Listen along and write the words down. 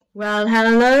Well,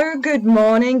 hello, good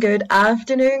morning, good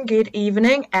afternoon, good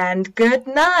evening, and good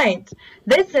night.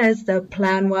 This is the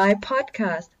Plan Y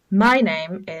podcast. My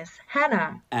name is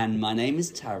Hannah. And my name is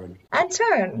Tarran. And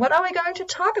Taryn, what are we going to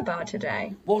talk about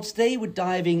today? Well, today we're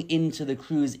diving into the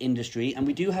cruise industry, and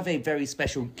we do have a very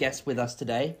special guest with us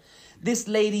today. This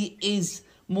lady is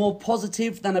more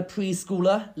positive than a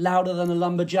preschooler, louder than a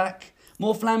lumberjack,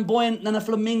 more flamboyant than a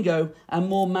flamingo, and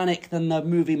more manic than the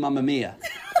movie Mamma Mia.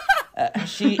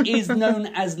 She is known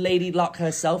as Lady Luck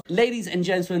herself. Ladies and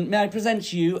gentlemen, may I present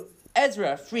to you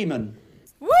Ezra Freeman.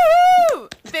 Woo!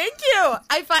 Thank you.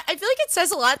 I feel like it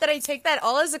says a lot that I take that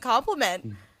all as a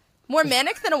compliment. More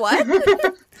manic than a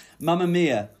what? Mamma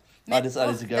Mia, I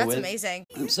decided to go that's with. That's amazing.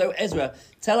 So Ezra,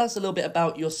 tell us a little bit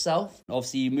about yourself.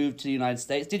 Obviously, you moved to the United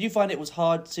States. Did you find it was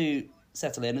hard to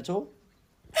settle in at all?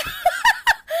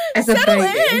 As a Settle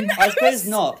baby. in? I suppose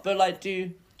not, but like,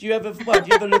 do you ever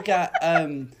look at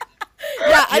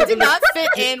Yeah, I did not fit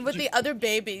in with the other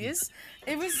babies.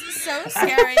 It was so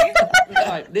scary.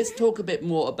 Right, let's talk a bit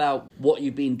more about what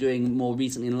you've been doing more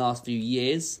recently in the last few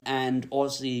years, and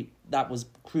obviously that was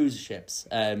cruise ships,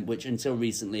 which until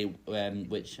recently,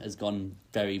 which has gone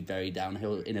very, very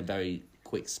downhill in a very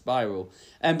quick spiral.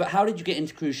 But how did you get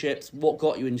into cruise ships? What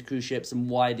got you into cruise ships, and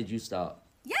why did you start?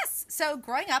 Yes. So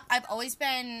growing up, I've always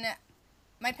been...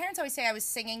 My parents always say I was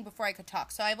singing before I could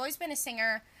talk. So I've always been a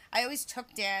singer. I always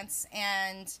took dance,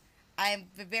 and I'm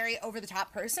a very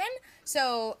over-the-top person.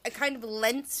 So it kind of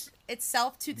lent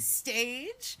itself to the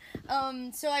stage.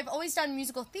 So I've always done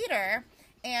musical theater,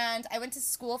 and I went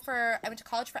to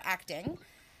college for acting.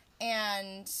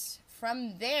 And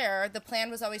from there, the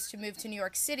plan was always to move to New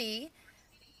York City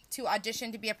to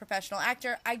audition to be a professional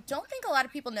actor. I don't think a lot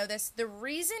of people know this. The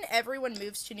reason everyone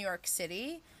moves to New York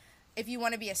City, if you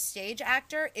want to be a stage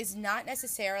actor, is not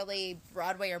necessarily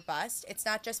Broadway or bust. It's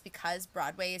not just because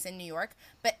Broadway is in New York,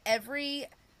 but every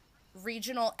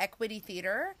regional equity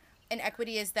theater, and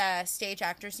equity is the stage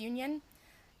actors union,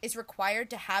 is required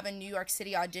to have a New York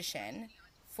City audition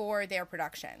for their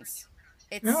productions.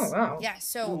 Oh, wow. Yeah,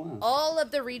 so wow. all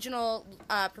of the regional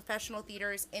professional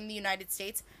theaters in the United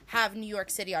States have New York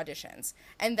City auditions.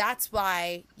 And that's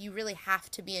why you really have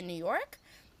to be in New York.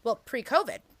 Well,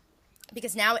 pre-COVID.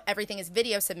 Because now everything is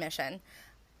video submission,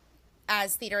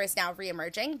 as theater is now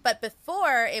reemerging. But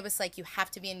before, it was like you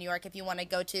have to be in New York if you want to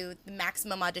go to the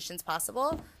maximum auditions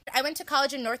possible. I went to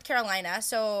college in North Carolina,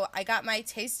 so I got my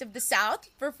taste of the South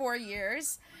for 4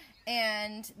 years.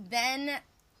 And then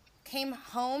came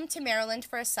home to Maryland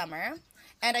for a summer.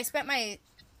 And I spent my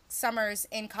summers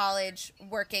in college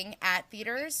working at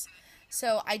theaters.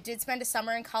 So I did spend a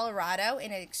summer in Colorado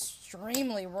in an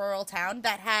extremely rural town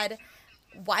that had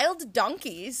wild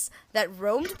donkeys that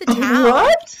roamed the town.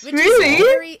 What? Which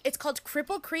Really? it's called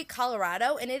Cripple Creek,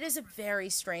 Colorado, and it is a very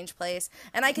strange place.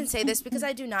 And I can say this because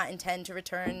I do not intend to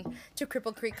return to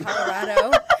Cripple Creek,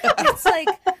 Colorado. It's like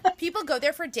people go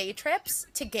there for day trips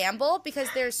to gamble because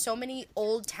there's so many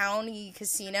old towny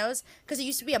casinos because it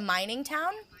used to be a mining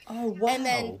town. Oh, wow. And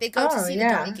then they go to Oh, see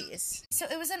yeah. the donkeys. So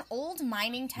it was an old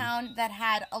mining town that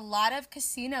had a lot of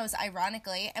casinos,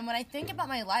 ironically. And when I think about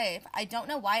my life, I don't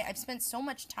know why I've spent so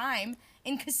much time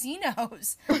in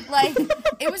casinos. Like,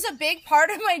 it was a big part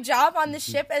of my job on the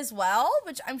ship as well,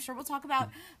 which I'm sure we'll talk about.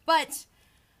 But,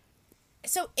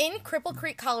 so in Cripple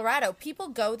Creek, Colorado, people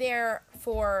go there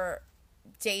for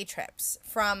day trips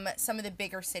from some of the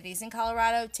bigger cities in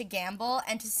Colorado to gamble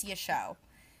and to see a show.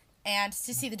 And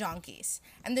to see the donkeys.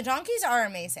 And the donkeys are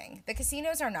amazing. The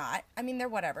casinos are not. I mean, they're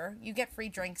whatever. You get free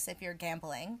drinks if you're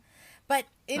gambling. But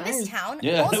in this town,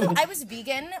 Yeah. also, I was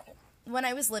vegan when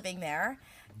I was living there.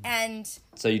 And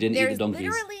So you didn't eat the there's donkeys?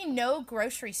 literally no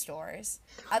grocery stores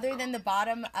other than the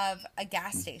bottom of a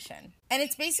gas station. And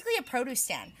it's basically a produce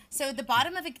stand. So the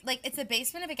bottom of it's the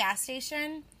basement of a gas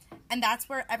station. And that's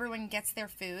where everyone gets their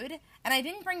food. And I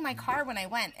didn't bring my car when I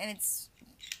went. And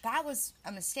that was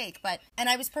a mistake, and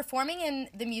I was performing in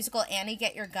the musical Annie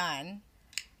Get Your Gun,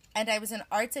 and I was an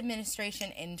arts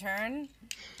administration intern.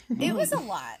 It was a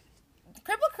lot.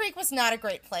 Cripple Creek was not a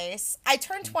great place. I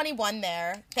turned 21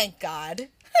 there, thank God.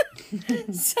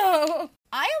 So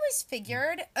I always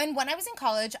figured, and when I was in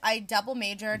college, I double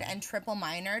majored and triple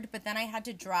minored, but then I had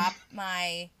to drop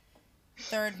my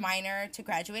third minor to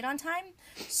graduate on time.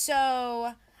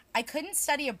 So I couldn't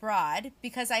study abroad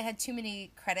because I had too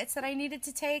many credits that I needed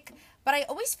to take, but I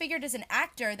always figured as an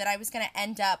actor that I was going to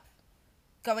end up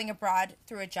going abroad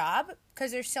through a job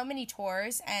because there's so many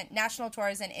tours, and national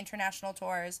tours and international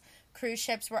tours. Cruise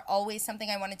ships were always something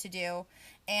I wanted to do,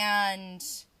 and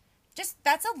just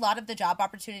that's a lot of the job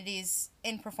opportunities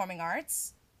in performing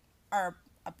arts are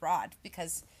abroad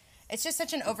because It's just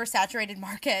such an oversaturated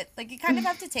market. Like, you kind of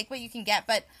have to take what you can get.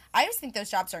 But I always think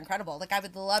those jobs are incredible. Like, I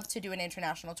would love to do an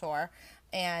international tour.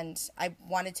 And I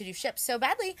wanted to do ships so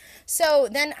badly. So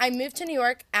then I moved to New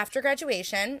York after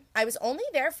graduation. I was only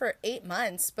there for 8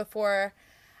 months before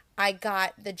I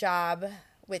got the job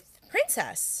with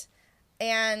Princess.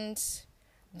 And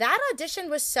that audition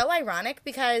was so ironic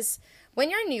because when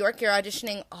you're in New York, you're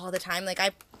auditioning all the time. Like,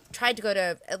 I tried to go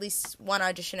to at least one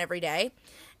audition every day.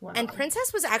 Wow. And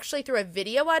Princess was actually through a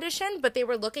video audition, but they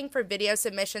were looking for video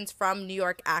submissions from New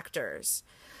York actors.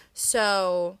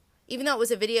 So even though it was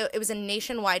a video, it was a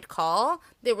nationwide call.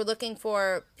 They were looking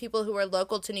for people who were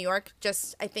local to New York,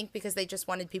 just I think because they just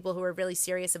wanted people who were really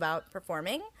serious about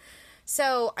performing.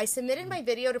 So I submitted my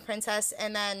video to Princess,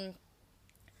 and then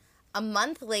a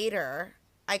month later,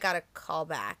 I got a call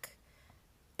back.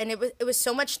 And it was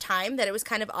so much time that it was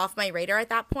kind of off my radar at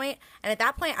that point. And at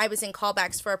that point, I was in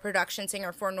callbacks for a production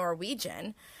singer for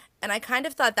Norwegian. And I kind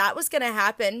of thought that was going to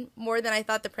happen more than I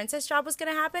thought the Princess job was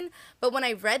going to happen. But when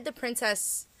I read the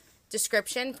Princess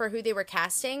description for who they were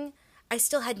casting, I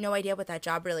still had no idea what that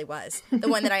job really was, the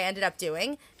one that I ended up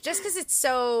doing. Just because it's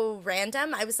so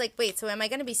random, I was like, wait, so am I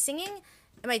going to be singing?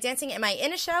 Am I dancing? Am I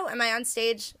in a show? Am I on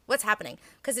stage? What's happening?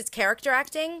 Because it's character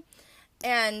acting.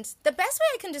 And the best way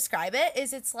I can describe it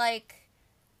is it's like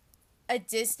a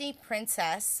Disney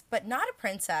princess, but not a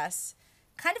princess.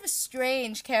 Kind of a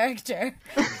strange character.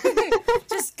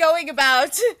 Just going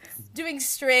about doing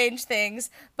strange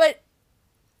things. But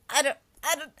I don't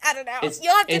know.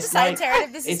 You'll have to decide, Tarran,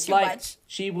 if this is too much.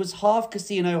 She was half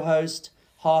casino host,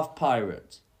 half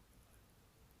pirate.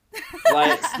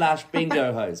 Slash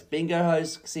bingo host. Bingo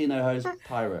host, casino host,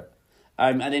 pirate.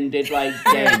 And then did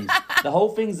games. The whole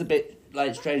thing's a bit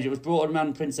strange. It was brought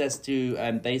around Princess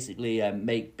to basically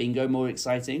make bingo more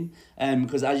exciting.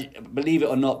 Because believe it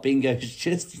or not, bingo is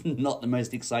just not the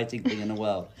most exciting thing in the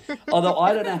world. Although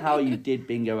I don't know how you did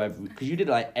bingo because you did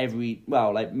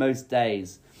most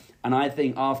days. And I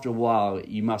think after a while,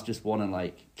 you must just want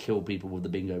to kill people with the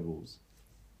bingo rules.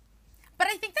 But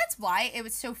I think that's why it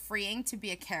was so freeing to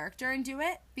be a character and do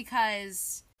it,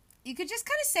 because you could just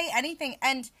kind of say anything.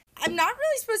 And I'm not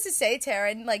really supposed to say,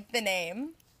 Tarran, the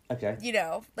name. Okay.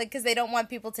 Because they don't want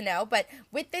people to know. But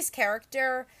with this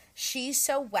character, she's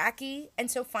so wacky and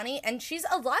so funny. And she's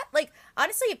a lot,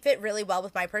 honestly, it fit really well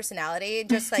with my personality.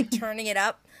 Just, turning it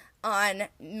up on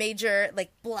major,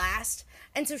 blast.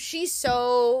 And so she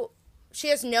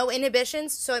has no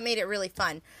inhibitions, so it made it really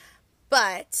fun.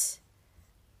 But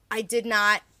I did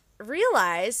not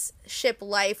realize ship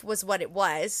life was what it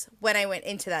was when I went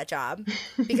into that job,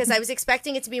 because I was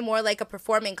expecting it to be more like a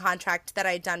performing contract that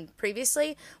I had done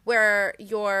previously, where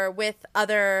you're with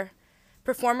other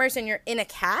performers and you're in a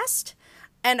cast.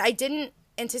 And I didn't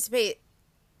anticipate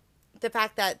the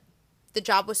fact that the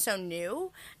job was so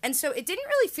new. And so it didn't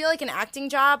really feel like an acting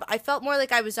job. I felt more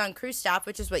like I was on crew staff,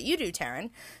 which is what you do,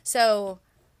 Tarran. So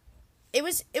it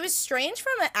was strange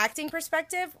from an acting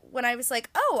perspective when I was like,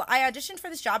 oh, I auditioned for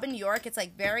this job in New York. It's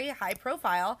very high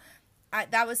profile.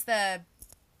 That was the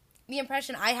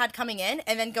impression I had coming in,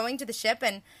 and then going to the ship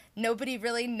and nobody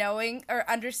really knowing or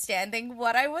understanding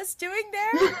what I was doing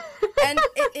there. And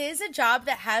it is a job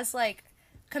that has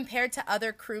compared to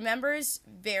other crew members,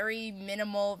 very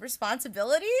minimal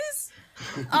responsibilities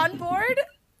on board.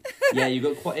 Yeah, you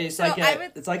got quite. It's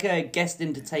like a guest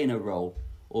entertainer role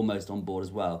almost on board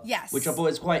as well. Yes, which I thought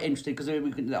was quite interesting because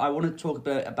I want to talk a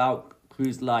bit about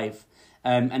cruise life.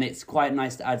 And it's quite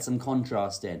nice to add some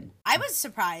contrast in. I was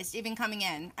surprised even coming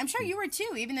in. I'm sure you were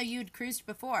too, even though you'd cruised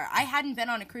before. I hadn't been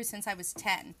on a cruise since I was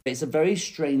 10. It's a very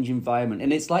strange environment,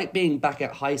 and it's like being back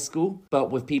at high school, but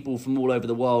with people from all over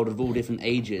the world of all different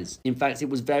ages. In fact, it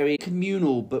was very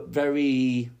communal, but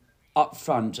very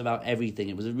upfront about everything.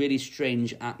 It was a really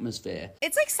strange atmosphere.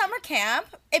 It's like summer camp.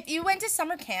 If you went to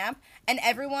summer camp and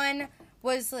everyone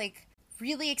was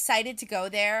really excited to go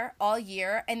there all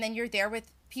year, and then you're there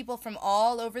with people from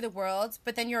all over the world,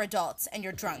 but then you're adults and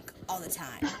you're drunk all the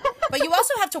time. But you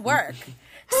also have to work.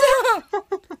 So,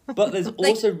 but there's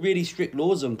also really strict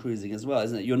laws on cruising as well,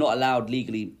 isn't it? You're not allowed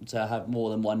legally to have more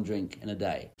than one drink in a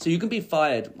day. So you can be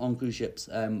fired on cruise ships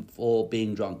for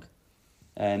being drunk.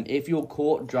 If you're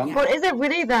caught drunk... But is it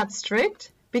really that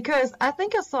strict? Because I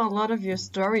think I saw a lot of your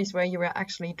stories where you were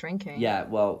actually drinking. Yeah,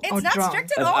 well... It's not drunk.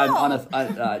 Strict at all.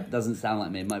 It doesn't sound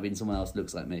like me. It might have been someone else who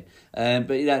looks like me.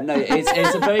 But yeah, no,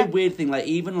 it's a very weird thing.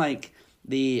 Even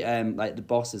the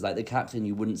bosses, the captain,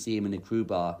 you wouldn't see him in a crew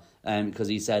bar. Because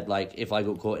he said, if I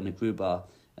got caught in a crew bar,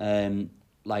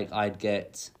 I'd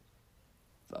get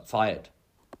fired.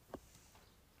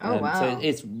 Oh, wow. So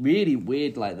it's really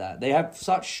weird like that. They have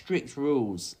such strict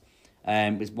rules.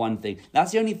 It's one thing.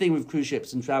 That's the only thing with cruise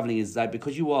ships and traveling is that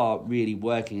because you are really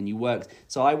working and you work.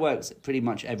 So I work pretty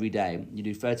much every day. You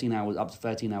do 13 hours, up to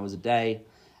 13 hours a day.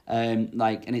 And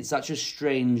it's such a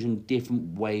strange and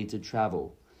different way to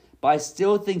travel. But I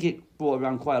still think it brought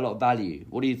around quite a lot of value.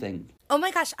 What do you think? Oh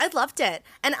my gosh, I loved it.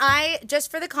 And just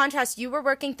for the contrast, you were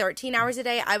working 13 hours a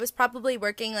day. I was probably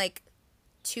working like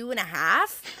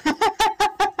 2.5.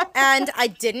 And I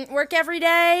didn't work every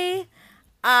day.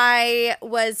 I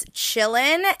was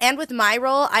chilling, and with my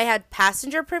role, I had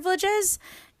passenger privileges.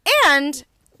 And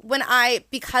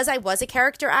because I was a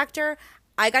character actor,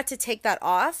 I got to take that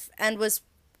off and was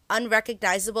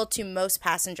unrecognizable to most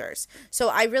passengers. So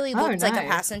I really looked like a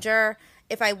passenger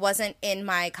if I wasn't in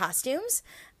my costumes.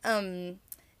 And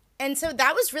so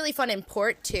that was really fun in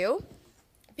port too,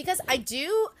 because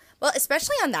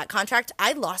especially on that contract,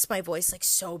 I lost my voice like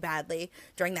so badly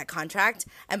during that contract,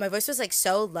 and my voice was like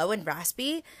so low and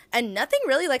raspy and nothing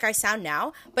really like I sound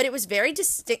now, but it was very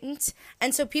distinct.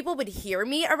 And so people would hear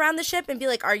me around the ship and be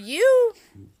like, "Are you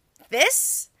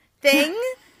this thing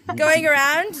going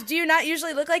around? Do you not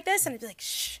usually look like this?" And I'd be like,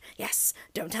 "Shh, yes,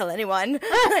 don't tell anyone."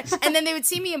 And then they would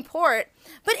see me in port.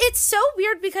 But it's so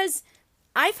weird because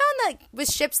I found that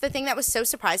with ships, the thing that was so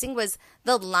surprising was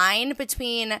the line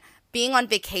between being on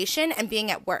vacation and being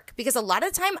at work. Because a lot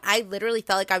of the time, I literally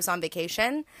felt like I was on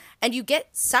vacation. And you get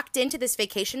sucked into this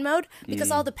vacation mode because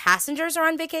all the passengers are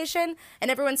on vacation and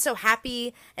everyone's so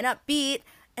happy and upbeat.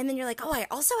 And then you're like, oh, I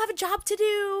also have a job to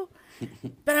do.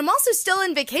 But I'm also still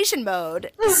in vacation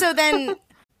mode. So then,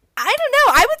 I don't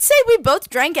know. I would say we both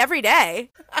drank every day.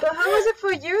 But how was it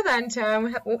for you then,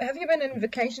 Tom? Have you been in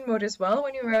vacation mode as well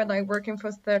when you were like working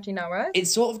for 13 hours? It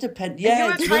sort of depends. You Yeah,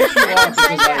 were to trying be to honest, you are,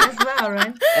 entertain it as well,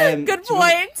 right? Good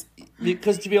point.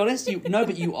 Because to be honest,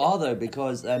 but you are though,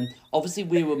 because obviously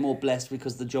we were more blessed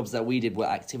because the jobs that we did were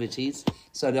activities.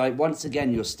 So like once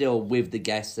again, you're still with the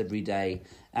guests every day,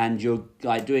 and you're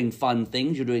like doing fun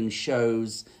things. You're doing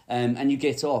shows, and you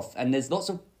get off, and there's lots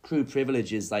of crew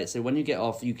privileges. Like so, when you get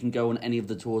off, you can go on any of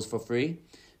the tours for free.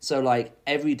 So like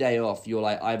every day off, you're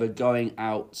like either going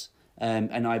out.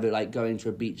 And either like going to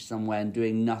a beach somewhere and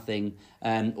doing nothing,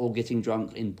 or getting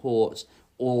drunk in port,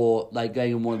 or like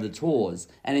going on one of the tours,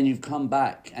 and then you've come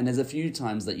back, and there's a few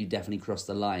times that you definitely cross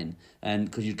the line, and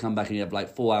because you'd come back and you have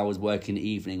like 4 hours work in the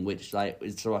evening, which like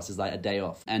for us is like a day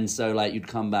off, and so like you'd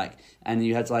come back and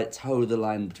you had to like toe the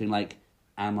line between like,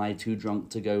 am I too drunk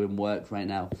to go and work right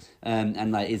now,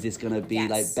 and like is this gonna be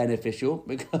like beneficial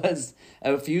because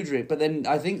of a few drinks? But then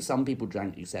I think some people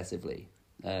drank excessively.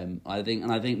 I think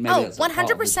maybe that's 100%.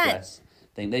 Part of the stress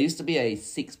thing. There used to be a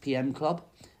 6 p.m. club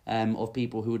of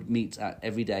people who would meet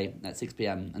every day at 6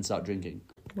 p.m. and start drinking.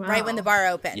 Wow. Right when the bar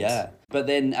opened. Yeah. But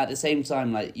then at the same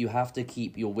time, like you have to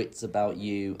keep your wits about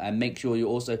you and make sure you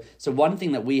also... So one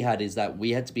thing that we had is that we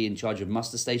had to be in charge of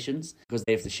muster stations because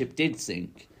if the ship did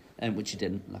sink, which it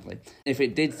didn't, luckily. If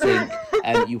it did sink,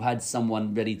 you had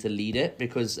someone ready to lead it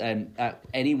because at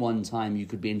any one time you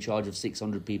could be in charge of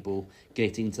 600 people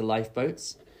getting to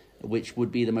lifeboats, which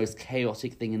would be the most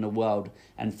chaotic thing in the world.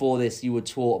 And for this, you were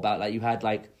taught about, like, you had,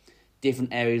 like,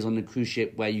 different areas on the cruise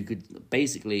ship where you could,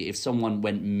 basically, if someone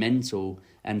went mental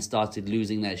and started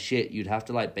losing their shit, you'd have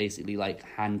to, like, basically, like,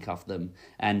 handcuff them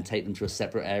and take them to a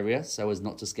separate area so as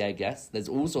not to scare guests. There's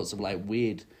all sorts of, like,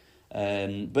 weird...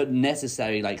 but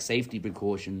necessary like safety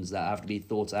precautions that have to be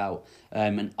thought out,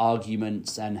 and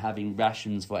arguments and having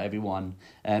rations for everyone,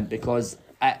 because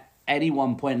at any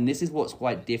one point, and this is what's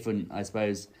quite different, I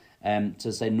suppose,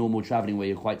 to say normal traveling where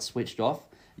you're quite switched off,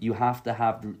 you have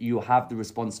the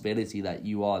responsibility that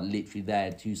you are literally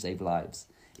there to save lives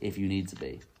if you need to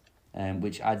be,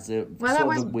 which adds a that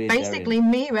was weird basically area.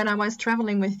 Me when I was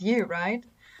traveling with you, right?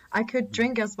 I could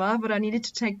drink as well, but I needed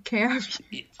to take care of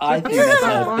you. I think that's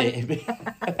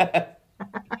a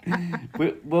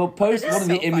bit. We'll post one of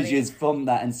the images from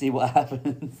that and see what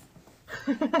happens.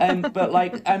 But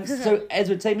like, so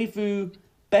Ezra, take me through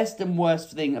best and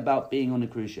worst thing about being on a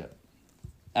cruise ship,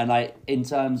 and like in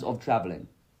terms of traveling.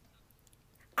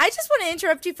 I just want to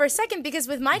interrupt you for a second because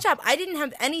with my job, I didn't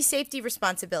have any safety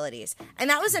responsibilities, and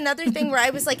that was another thing where I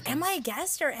was like, "Am I a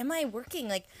guest or am I working?"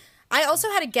 Like. I also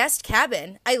had a guest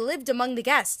cabin. I lived among the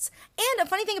guests. And a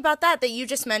funny thing about that you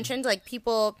just mentioned, like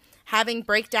people having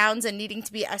breakdowns and needing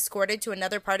to be escorted to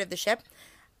another part of the ship.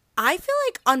 I feel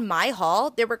like on my hall,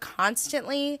 there were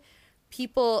constantly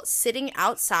people sitting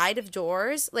outside of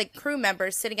doors, like crew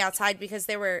members sitting outside because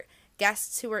there were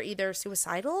guests who were either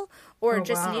suicidal or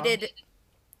needed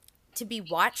to be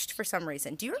watched for some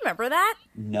reason. Do you remember that?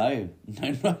 No.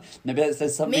 Maybe that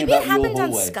says something Maybe about it your happened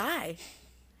hallway. on Sky.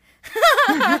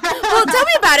 Well, tell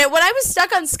me about it. When I was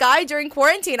stuck on Sky during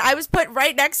quarantine, I was put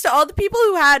right next to all the people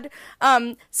who had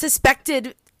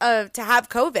suspected to have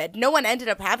COVID. No one ended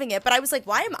up having it, but I was like,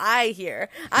 why am I here?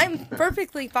 I'm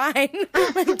perfectly fine.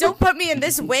 Like, don't put me in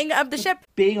this wing of the ship.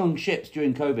 Being on ships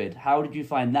during COVID, how did you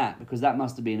find that? Because that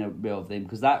must have been a real thing,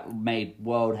 because that made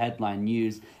world headline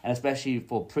news, and especially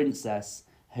for Princess,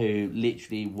 who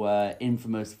literally were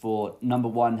infamous for, number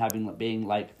one, being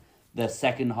like the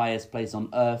second highest place on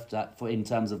Earth in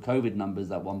terms of COVID numbers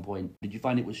at one point. Did you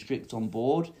find it was strict on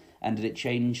board? And did it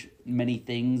change many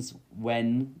things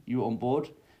when you were on board?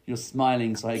 You're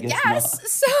smiling, so I guess yes, not.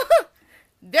 So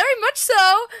very much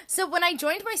so. So when I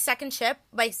joined my second ship,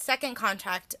 my second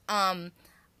contract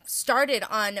started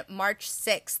on March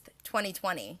 6th,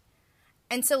 2020.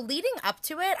 And so leading up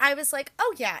to it, I was like,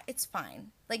 oh yeah, it's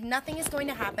fine. Like, nothing is going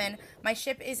to happen. My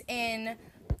ship is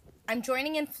I'm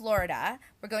joining in Florida.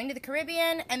 We're going to the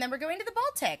Caribbean, and then we're going to the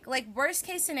Baltic. Like, worst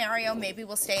case scenario, maybe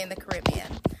we'll stay in the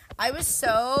Caribbean. I was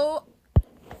so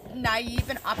naive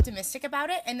and optimistic about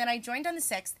it. And then I joined on the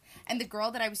 6th, and the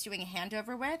girl that I was doing a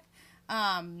handover with,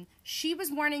 she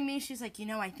was warning me. She's like,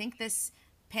 I think this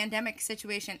pandemic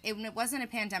situation, it wasn't a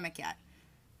pandemic yet.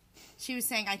 She was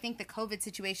saying, I think the COVID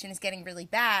situation is getting really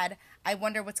bad. I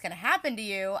wonder what's going to happen to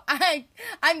you.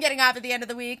 I'm getting off at the end of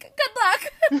the week.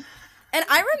 Good luck. And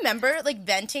I remember, like,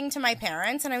 venting to my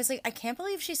parents, and I was like, I can't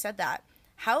believe she said that.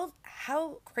 How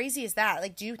crazy is that?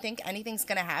 Like, do you think anything's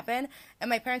going to happen? And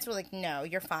my parents were like, no,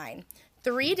 you're fine.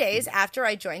 3 days after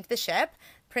I joined the ship,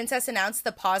 Princess announced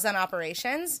the pause on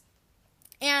operations.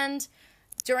 And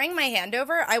during my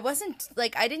handover,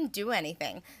 I didn't do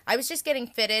anything. I was just getting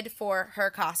fitted for her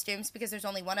costumes because there's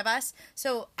only one of us.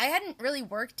 So I hadn't really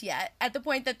worked yet at the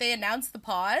point that they announced the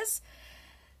pause.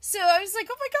 So I was like,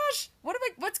 oh my gosh,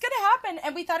 what's going to happen?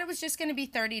 And we thought it was just going to be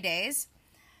 30 days.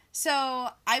 So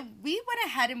we went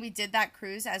ahead and we did that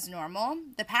cruise as normal.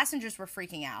 The passengers were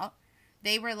freaking out.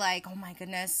 They were like, oh my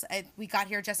goodness, we got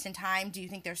here just in time. Do you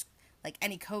think there's like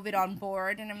any COVID on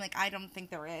board? And I'm like, I don't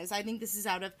think there is. I think this is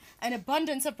out of an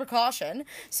abundance of precaution.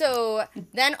 So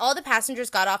then all the passengers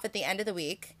got off at the end of the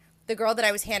week. The girl that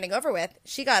I was handing over with,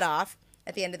 she got off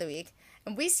at the end of the week.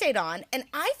 And we stayed on. And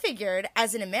I figured,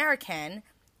 as an American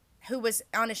who was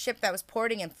on a ship that was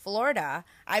porting in Florida,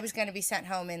 I was going to be sent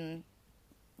home in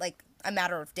like a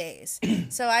matter of days.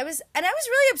 So I was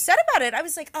really upset about it. I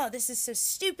was like, oh, this is so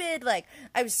stupid. Like,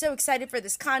 I was so excited for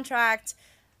this contract.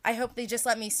 I hope they just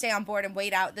let me stay on board and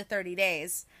wait out the 30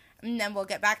 days, and then we'll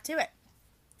get back to it.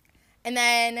 And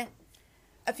then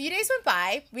a few days went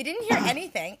by. We didn't hear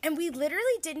anything, and we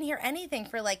literally didn't hear anything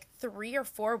for like 3 or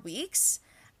 4 weeks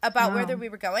about whether we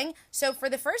were going. So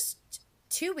for the first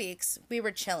 2 weeks, we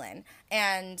were chilling.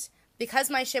 And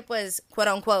because my ship was quote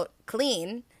unquote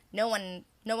clean, no one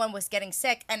was getting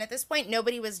sick. And at this point,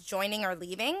 nobody was joining or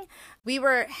leaving. We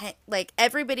were like,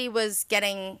 everybody was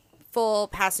getting full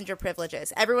passenger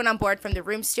privileges. Everyone on board, from the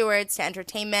room stewards to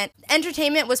entertainment.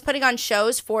 Entertainment was putting on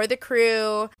shows for the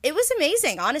crew. It was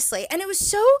amazing, honestly. And it was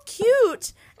so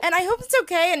cute. And I hope it's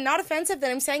okay and not offensive that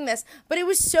I'm saying this, but it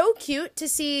was so cute to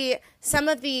see some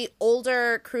of the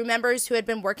older crew members who had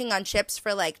been working on ships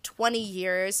for like 20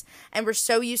 years and were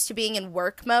so used to being in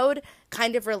work mode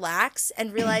kind of relax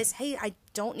and realize, hey, I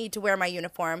don't need to wear my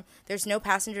uniform. There's no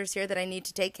passengers here that I need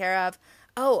to take care of.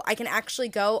 Oh, I can actually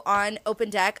go on open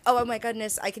deck. Oh my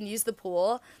goodness, I can use the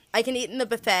pool. I can eat in the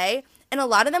buffet. And a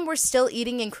lot of them were still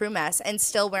eating in crew mess and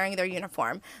still wearing their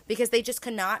uniform because they just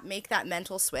could not make that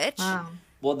mental switch. Wow.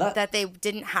 Well, that they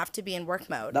didn't have to be in work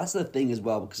mode. That's the thing as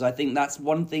well, because I think that's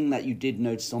one thing that you did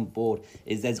notice on board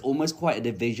is there's almost quite a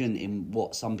division in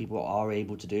what some people are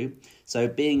able to do. So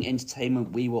being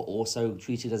entertainment, we were also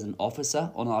treated as an officer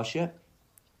on our ship.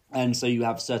 And so you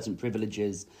have certain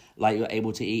privileges, like you're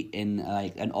able to eat in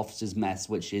like an officer's mess,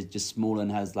 which is just small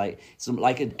and has like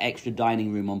an extra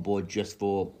dining room on board just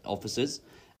for officers.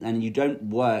 And you don't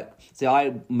work. See,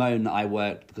 I moan that I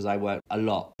worked because I work a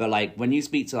lot. But like when you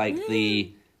speak to like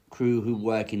the crew who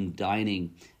work in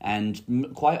dining,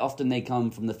 and quite often they come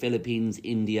from the Philippines,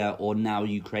 India, or now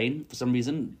Ukraine. For some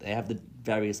reason, they have the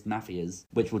various mafias,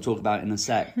 which we'll talk about in a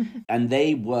sec. And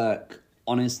they work,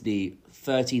 honestly,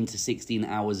 13 to 16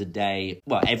 hours a day.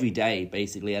 Well, every day,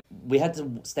 basically. We had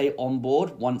to stay on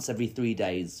board once every 3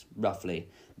 days, roughly.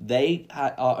 They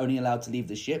are only allowed to leave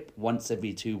the ship once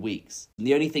every 2 weeks.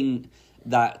 The only thing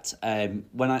that,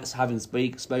 when I was having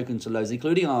spoken to loads,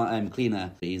 including our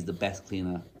cleaner, he's the best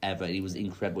cleaner ever. He was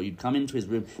incredible. You'd come into his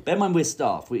room. Bear in mind, we're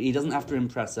staff. He doesn't have to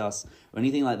impress us or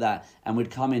anything like that. And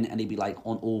we'd come in and he'd be like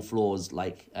on all floors,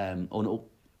 like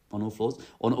On all floors?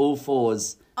 On all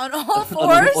fours. On all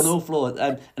fours? on all floors.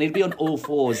 And he'd be on all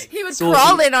fours. He would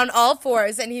crawl in on all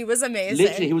fours, and he was amazing.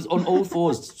 Literally, he was on all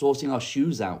fours sorting our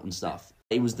shoes out and stuff.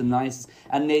 It was the nicest,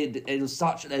 and there's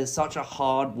such a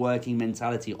hard working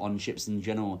mentality on ships in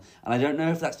general. And I don't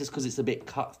know if that's just because it's a bit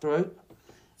cutthroat.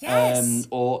 Yes.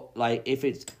 Or like if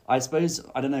it's, I suppose,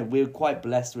 I don't know, we're quite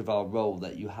blessed with our role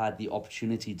that you had the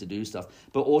opportunity to do stuff.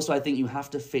 But also I think you have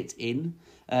to fit in.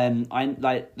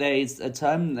 There's a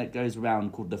term that goes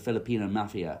around called the Filipino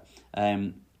Mafia,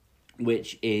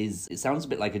 which is, it sounds a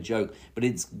bit like a joke, but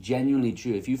it's genuinely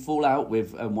true. If you fall out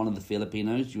with one of the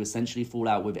Filipinos, you essentially fall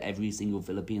out with every single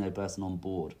Filipino person on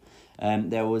board.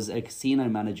 There was a casino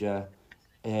manager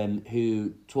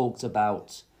who talked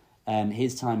about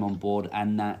his time on board,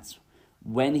 and that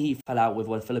when he fell out with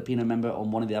a Filipino member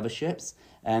on one of the other ships,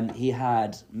 he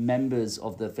had members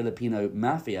of the Filipino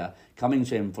Mafia coming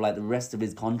to him for like the rest of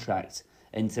his contract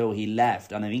until he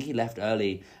left, and I think he left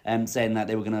early, saying that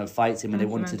they were going to fight him and they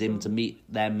wanted him to meet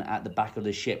them at the back of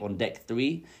the ship on deck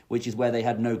 3, which is where they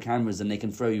had no cameras and they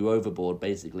can throw you overboard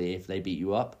basically if they beat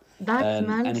you up. That's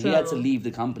mental. And he had to leave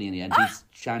the company in the end. He's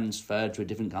transferred to a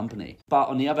different company. But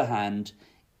on the other hand,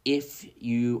 if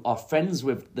you are friends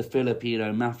with the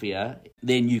Filipino Mafia,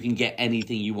 then you can get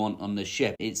anything you want on the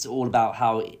ship. It's all about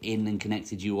how in and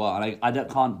connected you are. And I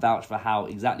can't vouch for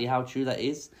exactly how true that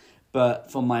is,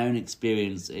 but from my own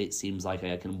experience, it seems like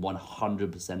I can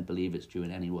 100% believe it's true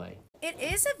in any way. It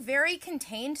is a very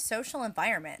contained social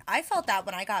environment. I felt that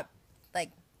when I got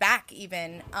back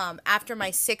even after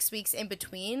my 6 weeks in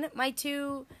between my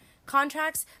 2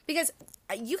 contracts, because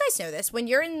you guys know this, when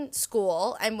you're in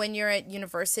school and when you're at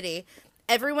university,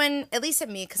 everyone, at least at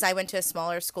me, because I went to a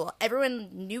smaller school, everyone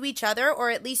knew each other, or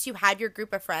at least you had your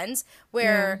group of friends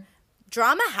where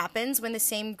drama happens when the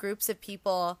same groups of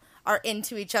people are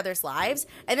into each other's lives.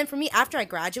 And then for me, after I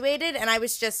graduated and I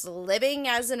was just living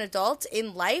as an adult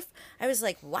in life, I was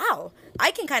like, wow,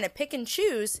 I can kind of pick and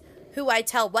choose who I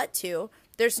tell what to.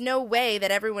 There's no way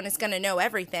that everyone is going to know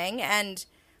everything, and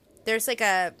there's like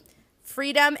a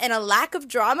freedom and a lack of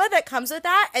drama that comes with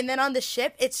that. And then on the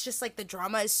ship, it's just like the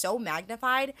drama is so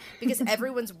magnified because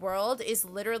everyone's world is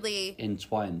literally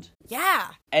entwined. Yeah.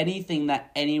 Anything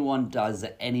that anyone does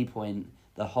at any point,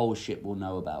 the whole ship will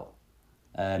know about,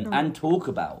 and talk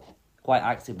about quite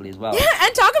actively as well. Yeah,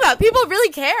 and talk about. People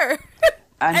really care.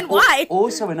 And why?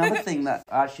 Also, another thing that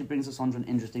actually brings us on to an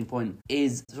interesting point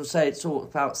is, it's all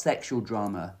about sexual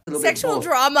drama. Sexual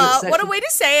drama. What a way to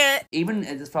say it. Even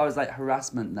as far as like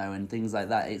harassment, though, and things like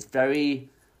that, it's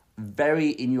very, very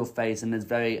in your face, and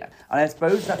and I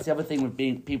suppose that's the other thing with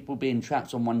people being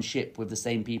trapped on one ship with the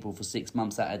same people for 6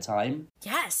 months at a time.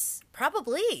 Yes,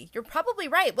 probably. You're probably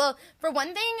right. Well, for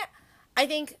one thing, I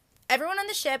think everyone on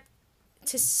the ship,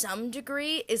 to some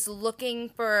degree, is looking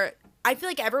for. I feel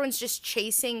like everyone's just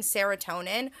chasing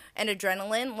serotonin and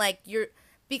adrenaline,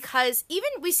 because even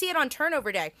we see it on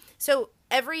turnover day. So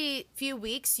every few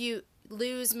weeks you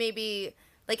lose maybe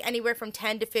anywhere from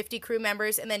 10 to 50 crew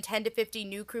members, and then 10 to 50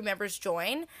 new crew members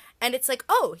join. And it's like,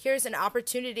 oh, here's an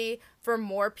opportunity for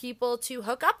more people to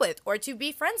hook up with or to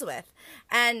be friends with.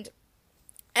 And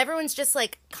everyone's just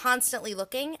constantly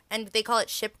looking, and they call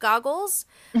it ship goggles,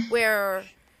 where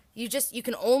you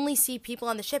can only see people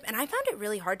on the ship. And I found it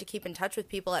really hard to keep in touch with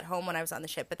people at home when I was on the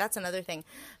ship, but that's another thing.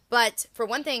 But for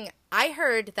one thing, I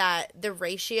heard that the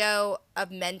ratio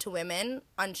of men to women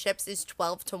on ships is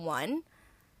 12-1.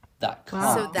 That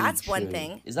can't So that's be one true.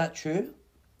 thing. Is that true?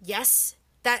 Yes.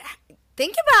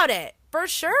 Think about it, for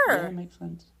sure. Yeah, makes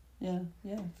sense. Yeah,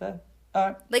 fair.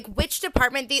 All right. Which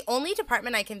department? The only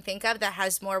department I can think of that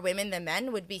has more women than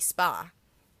men would be spa.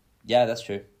 Yeah, that's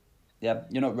true. Yeah,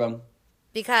 you're not wrong.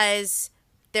 Because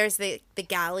there's the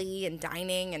galley and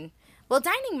dining, and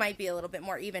dining might be a little bit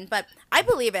more even, but I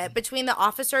believe it. Between the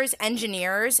officers,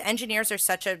 engineers are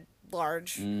such a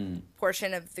large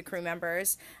portion of the crew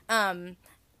members.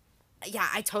 Yeah,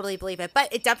 I totally believe it.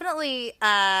 But it definitely,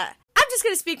 I'm just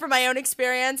going to speak from my own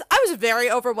experience. I was very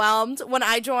overwhelmed when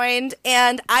I joined,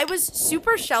 and I was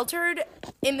super sheltered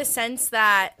in the sense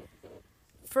that,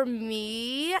 for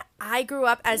me, I grew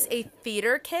up as a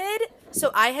theater kid, so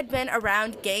I had been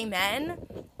around gay men,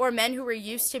 or men who were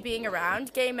used to being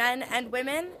around gay men and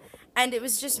women, and it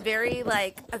was just very,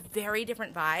 a very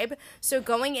different vibe. So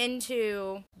going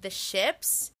into the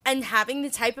ships and having the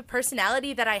type of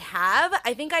personality that I have,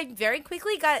 I think I very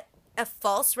quickly got a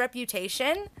false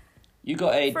reputation. You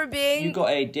got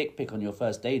a dick pic on your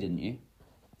first day, didn't you?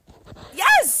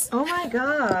 Yes! Oh my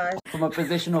god. From a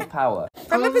position of power.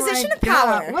 From a position of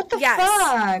power. What the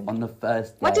fuck? On the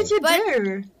first day. What did you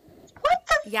do? What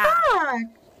the fuck?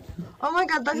 Oh my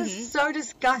God, that is so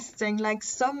disgusting. Like,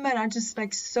 some men are just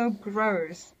like so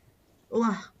gross.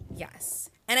 Ugh. Yes.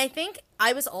 And I think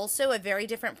I was also a very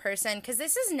different person because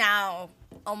this is now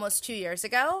almost 2 years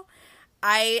ago.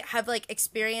 I have like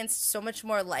experienced so much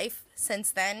more life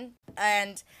since then.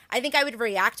 And I think I would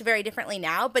react very differently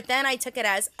now. But then I took it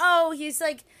as, oh, he's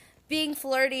like being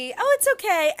flirty. Oh, it's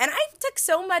okay. And I took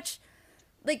so much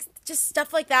like just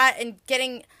stuff like that and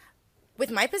getting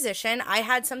with my position. I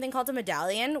had something called a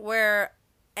medallion where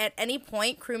at any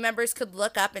point crew members could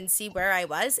look up and see where I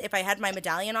was if I had my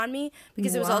medallion on me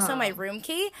because it was also my room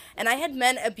key. And I had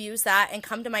men abuse that and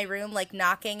come to my room like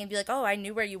knocking and be like, oh, I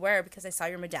knew where you were because I saw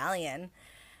your medallion.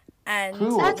 And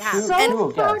That's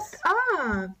so fucked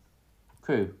up.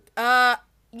 Crew.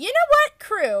 You know what?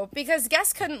 Crew, because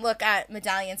guests couldn't look at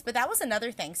medallions, but that was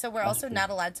another thing. So we're also not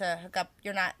allowed to hook up.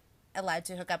 You're not allowed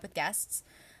to hook up with guests.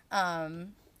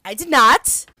 I did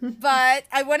not, but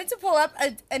I wanted to pull up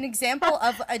an example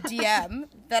of a DM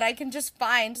that I can just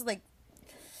find, like,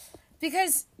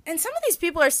 because, and some of these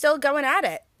people are still going at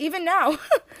it, even now.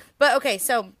 But, okay,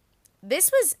 so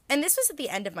this was at the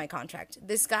end of my contract.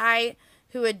 This guy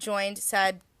who had joined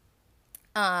said,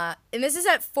 and this is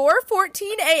at 4:14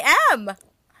 a.m.,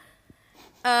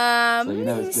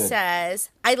 he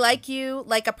says, I like you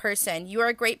like a person. You are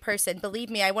a great person. Believe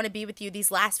me, I want to be with you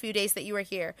these last few days that you are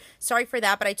here. Sorry for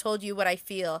that, but I told you what I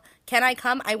feel. Can I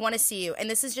come? I want to see you. And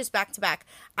this is just back to back.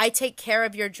 I take care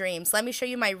of your dreams. Let me show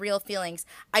you my real feelings.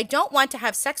 I don't want to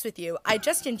have sex with you. I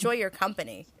just enjoy your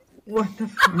company. What the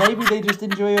fuck? Maybe they just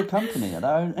enjoy your company. I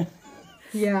don't.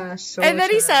 Yeah, sure. And then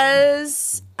he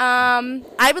says,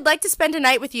 I would like to spend a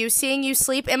night with you. Seeing you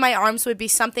sleep in my arms would be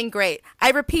something great.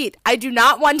 I repeat, I do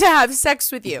not want to have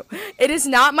sex with you. It is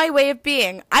not my way of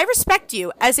being. I respect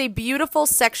you as a beautiful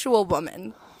sexual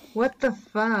woman. What the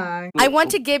fuck? I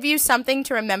want to give you something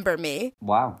to remember me.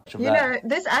 Wow. You know,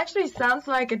 this actually sounds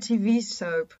like a TV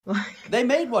soap. They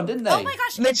made one, didn't they? Oh my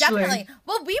gosh, definitely.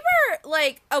 Well, we were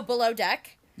like, Below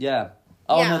Deck. Yeah.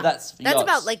 Oh, no, that's yachts.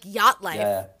 About, like, yacht life.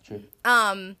 Yeah, true.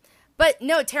 But,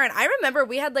 no, Tarran, I remember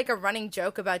we had, like, a running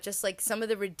joke about just, like, some of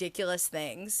the ridiculous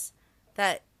things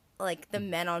that, like, the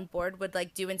men on board would,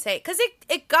 like, do and say. Because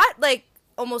it got, like,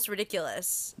 almost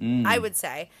ridiculous, I would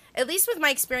say. At least with my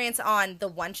experience on the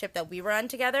one ship that we were on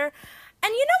together.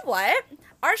 And you know what?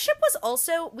 Our ship was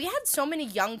also, we had so many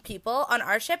young people on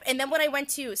our ship. And then when I went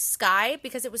to Sky,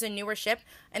 because it was a newer ship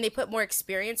and they put more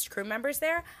experienced crew members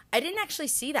there, I didn't actually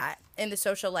see that in the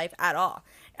social life at all.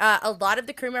 A lot of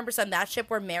the crew members on that ship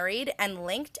were married and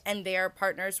linked, and their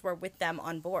partners were with them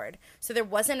on board. So there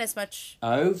wasn't as much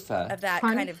of that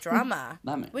kind of drama,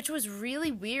 which was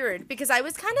really weird because I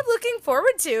was kind of looking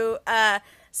forward to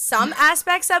some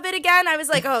aspects of it again. I was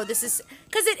like, oh, this is,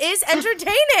 because it is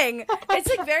entertaining. It's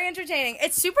like very entertaining.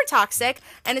 It's super toxic,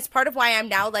 and it's part of why I'm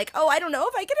now like, oh, I don't know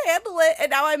if I can handle it.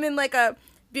 And now I'm in like a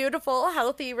beautiful,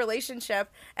 healthy relationship,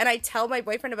 and I tell my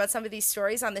boyfriend about some of these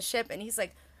stories on the ship, and he's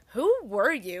like, who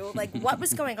were you? Like, what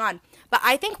was going on? But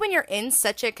I think when you're in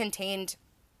such a contained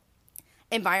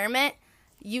environment,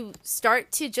 you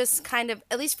start to just kind of,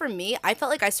 at least for me, I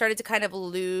felt like I started to kind of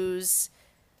lose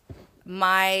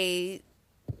my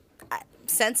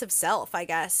sense of self, I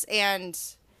guess. And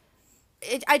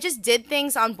I just did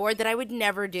things on board that I would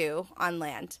never do on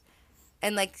land.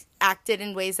 And, like, acted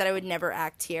in ways that I would never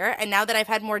act here. And now that I've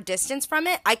had more distance from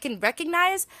it, I can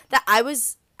recognize that I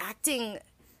was acting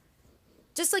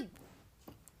just, like,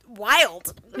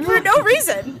 wild for no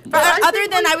reason. Other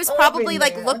than I was probably,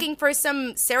 like, looking for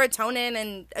some serotonin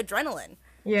and adrenaline.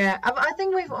 Yeah, I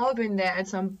think we've all been there at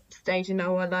some stage in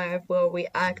our life where we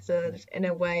acted in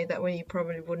a way that we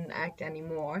probably wouldn't act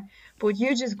anymore. But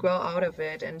you just grow out of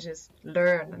it and just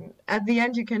learn. And at the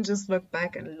end, you can just look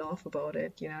back and laugh about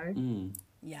it, you know?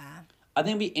 Yeah. I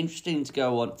think it'd be interesting to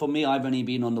go on. For me, I've only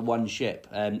been on the one ship.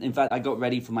 In fact, I got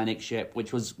ready for my next ship,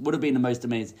 which would have been the most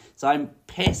amazing. So I'm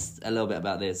pissed a little bit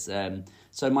about this.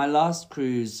 So my last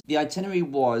cruise, the itinerary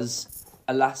was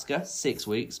Alaska, 6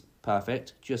 weeks.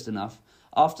 Perfect, just enough.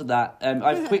 After that,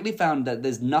 I've quickly found that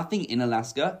there's nothing in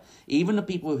Alaska. Even the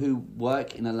people who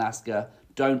work in Alaska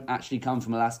don't actually come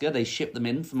from Alaska. They ship them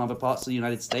in from other parts of the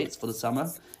United States for the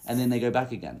summer, and then they go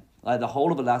back again. Like, the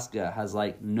whole of Alaska has,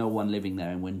 like, no one living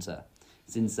there in winter.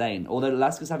 It's insane. Although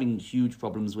Alaska's having huge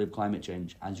problems with climate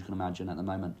change, as you can imagine at the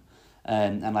moment.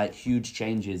 And like, huge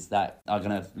changes that are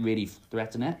going to really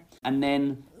threaten it. And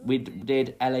then we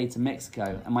did LA to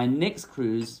Mexico. And my next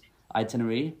cruise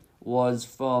itinerary was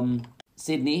from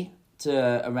Sydney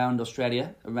to around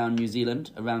Australia, around New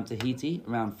Zealand, around Tahiti,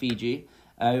 around Fiji,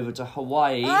 over to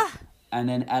Hawaii, and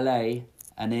then LA,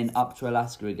 and then up to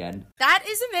Alaska again. That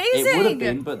is amazing. It would have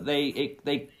been, but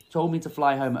they told me to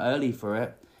fly home early for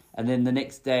it. And then the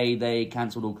next day, they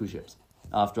cancelled all cruise ships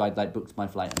after I'd like booked my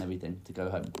flight and everything to go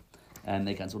home. And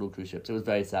they cancelled all cruise ships. It was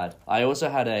very sad. I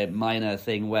also had a minor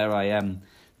thing where I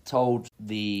told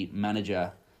the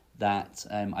manager that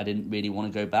I didn't really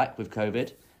want to go back with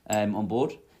COVID on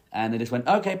board. And they just went,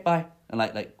 okay, bye. And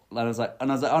I was like, oh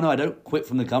no, I don't quit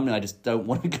from the company. I just don't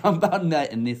want to come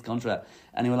back in this contract.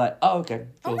 And they were like, oh, okay.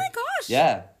 Cool. Oh my gosh.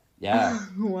 Yeah.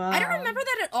 Wow. I don't remember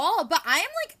that at all, but I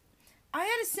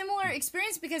had a similar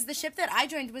experience because the ship that I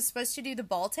joined was supposed to do the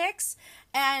Baltics,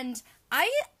 and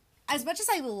as much as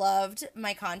I loved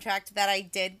my contract that I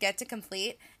did get to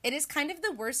complete, it is kind of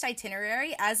the worst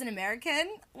itinerary as an American,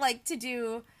 like to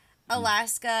do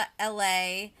Alaska,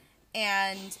 LA,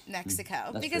 and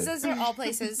Mexico, because those are all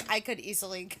places I could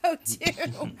easily go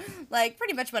to, like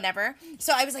pretty much whenever.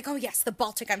 So I was like, oh yes, the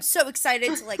Baltic. I'm so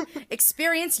excited to like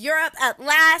experience Europe at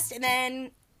last, and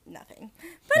then nothing.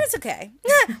 But it's okay.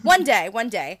 One day.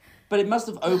 But it must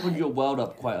have opened your world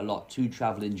up quite a lot to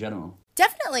travel in general.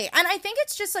 Definitely. And I think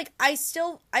it's just like, I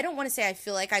don't want to say I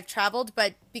feel like I've traveled,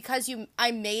 but because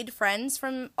I made friends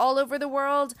from all over the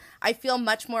world, I feel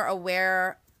much more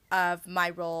aware of my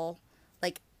role.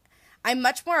 Like, I'm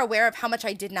much more aware of how much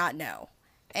I did not know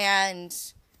and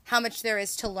how much there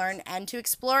is to learn and to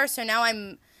explore. So now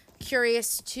I'm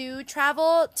curious to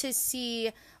travel to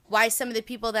see why some of the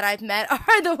people that I've met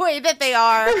are the way that they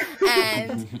are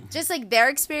and just like their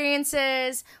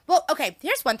experiences. Well, okay,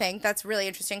 here's one thing that's really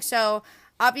interesting. So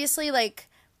obviously, like,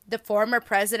 the former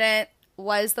president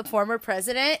was the former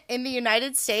president in the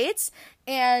United States,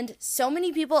 and so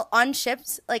many people on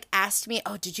ships like asked me,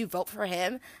 oh, did you vote for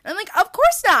him? And I'm like, of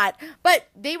course not. But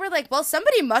they were like, well,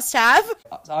 somebody must have.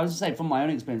 I was just saying, from my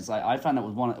own experience, like, I found that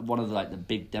was one of the, like, the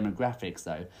big demographics,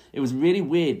 though. It was really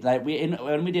weird. Like,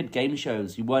 when we did game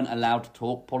shows, you weren't allowed to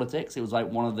talk politics. It was like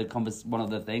one of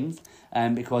the things,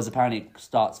 because apparently it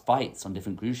starts fights on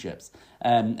different cruise ships.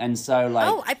 And so, like,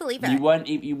 oh, I believe it.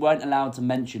 You weren't allowed to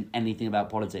mention anything about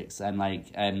politics, and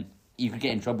like you could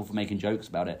get in trouble for making jokes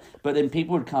about it. But then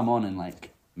people would come on and like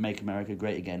 "Make America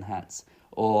Great Again" hats,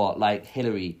 or like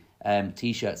Hillary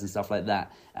T-shirts and stuff like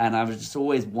that. And I was just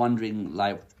always wondering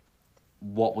like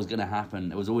what was going to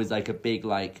happen. It was always like a big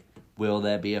like, will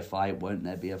there be a fight? Won't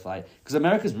there be a fight? Because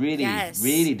America's really,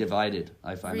 really divided.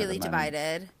 I find really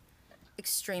divided.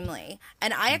 Extremely.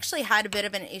 And I actually had a bit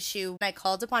of an issue. I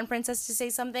called upon Princess to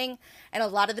say something, and a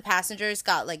lot of the passengers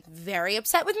got like very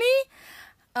upset with me.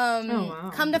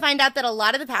 Wow. Come to find out that a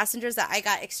lot of the passengers that I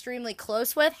got extremely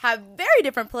close with have very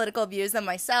different political views than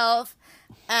myself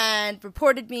and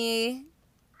reported me.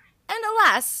 And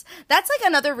alas, that's like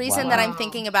another reason that I'm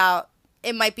thinking about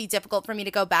it might be difficult for me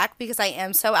to go back, because I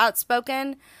am so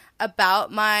outspoken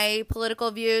about my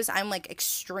political views. I'm like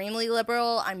extremely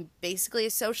liberal. I'm basically a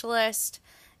socialist,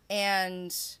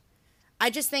 and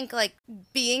I just think like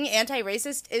being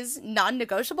anti-racist is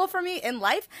non-negotiable for me in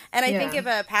life. And I think if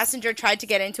a passenger tried to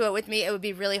get into it with me, it would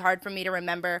be really hard for me to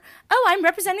remember, oh, I'm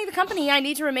representing the company, I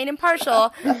need to remain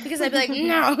impartial, because I'd be like,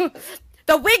 no,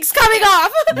 the wig's coming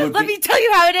off. Let me tell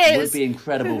you how it is. It would be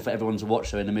incredible for everyone to watch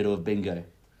her in the middle of bingo.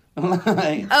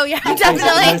 Like, oh yeah,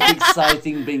 definitely. The most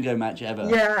exciting bingo match ever.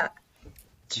 Yeah,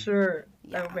 sure.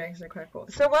 That would be actually quite cool.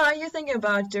 So what are you thinking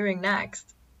about doing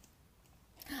next?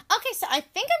 Okay, so I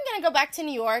think I'm going to go back to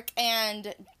New York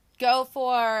and go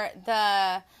for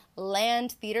the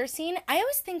land theater scene. I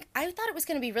thought it was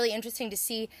going to be really interesting to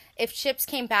see if ships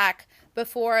came back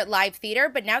before live theater,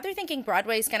 but now they're thinking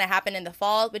Broadway is going to happen in the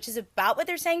fall, which is about what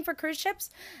they're saying for cruise ships.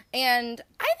 And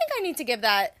I think I need to give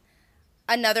that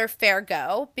another fair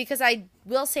go, because I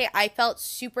will say I felt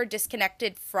super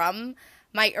disconnected from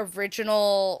my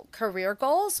original career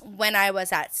goals when I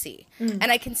was at sea. And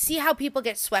I can see how people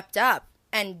get swept up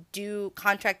and do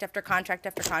contract after contract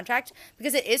after contract,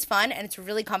 because it is fun and it's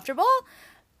really comfortable,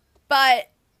 but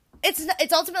it's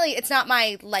ultimately, it's not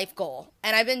my life goal.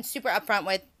 And I've been super upfront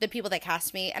with the people that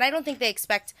cast me, and I don't think they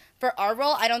expect, for our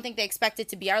role, I don't think they expect it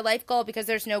to be our life goal, because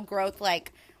there's no growth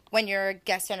like when you're a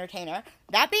guest entertainer.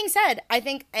 That being said, I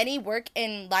think any work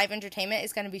in live entertainment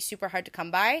is going to be super hard to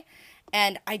come by,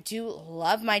 and I do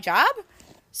love my job.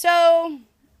 So,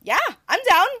 yeah, I'm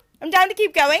down. I'm down to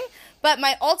keep going. But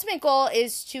my ultimate goal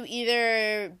is to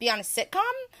either be on a sitcom.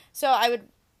 So I would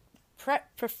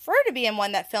prefer to be in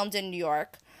one that filmed in New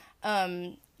York.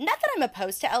 Not that I'm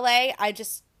opposed to LA. I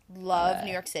just love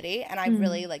New York City, and I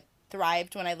really like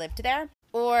thrived when I lived there.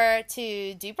 Or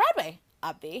to do Broadway,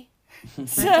 obvi.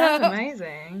 So, that's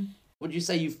amazing. Would you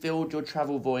say you filled your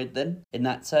travel void then, in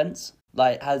that sense?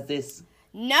 Like, has this...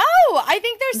 No, I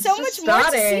think there's so much more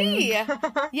to see.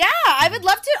 Yeah, I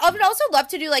would also love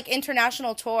to do like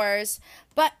international tours,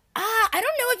 but I don't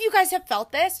know if you guys have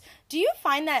felt this. Do you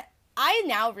find that I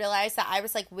now realize that I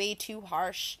was like way too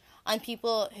harsh on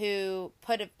people who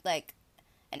put like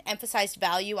an emphasized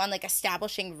value on like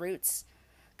establishing roots.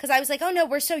 Because I was like, oh no,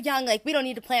 we're so young, like we don't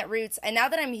need to plant roots. And now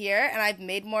that I'm here and I've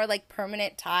made more like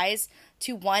permanent ties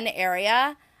to one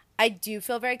area, I do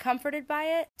feel very comforted by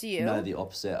it. Do you? No, the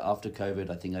opposite. After COVID,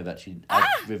 I think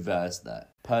I've reversed that.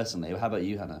 Personally, how about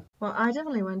you, Hannah? Well, I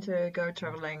definitely want to go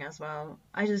traveling as well.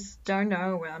 I just don't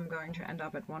know where I'm going to end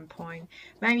up at one point.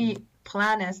 Maybe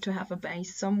plan is to have a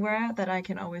base somewhere that I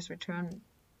can always return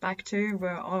back to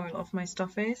where all of my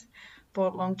stuff is.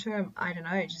 But long term, I don't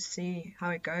know, just see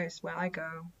how it goes, where I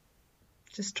go.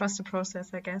 Just trust the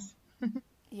process, I guess.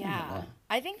 Yeah,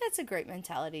 I think that's a great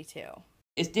mentality too.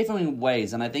 It's different in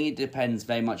ways, and I think it depends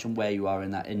very much on where you are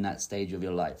in that stage of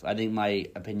your life. I think my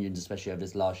opinions, especially over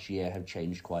this last year, have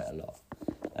changed quite a lot.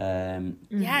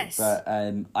 Yes. But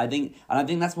I think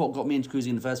that's what got me into cruising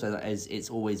in the first place. Is it's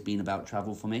always been about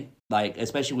travel for me. Like,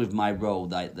 especially with my role,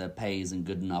 like the pay isn't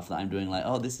good enough that I'm doing like,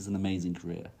 oh, this is an amazing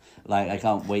career. Like, I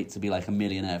can't wait to be like a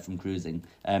millionaire from cruising.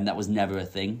 That was never a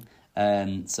thing.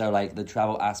 So like the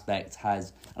travel aspect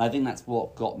has, and I think that's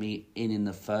what got me in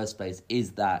the first place,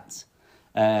 is that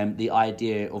the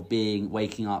idea of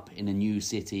waking up in a new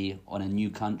city on a new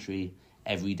country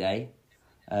every day.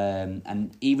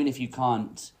 And even if you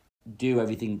can't do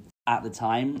everything at the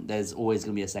time, there's always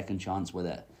going to be a second chance with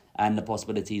it. And the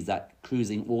possibilities that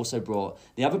cruising also brought.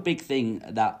 The other big thing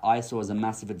that I saw as a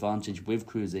massive advantage with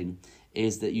cruising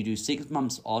is that you do 6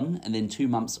 months on and then 2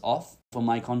 months off for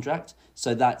my contract.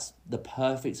 So that's the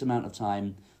perfect amount of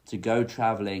time to go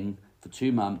traveling for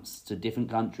 2 months to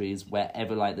different countries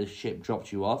wherever like the ship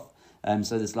dropped you off.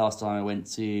 So this last time I went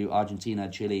to Argentina,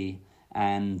 Chile,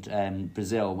 and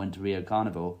Brazil, went to Rio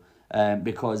Carnival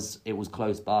because it was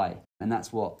close by. And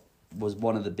that's what was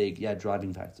one of the big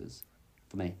driving factors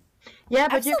for me. Yeah,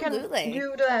 but Absolutely. you can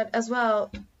do that as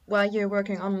well while you're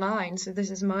working online. So this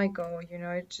is my goal,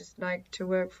 just like to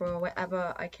work for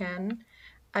wherever I can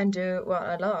and do what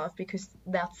I love, because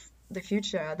that's the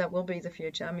future. That will be the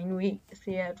future. I mean, we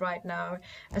see it right now,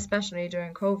 especially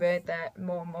during COVID, that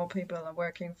more and more people are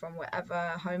working from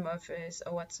wherever, home office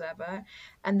or whatsoever,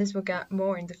 and this will get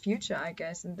more in the future, I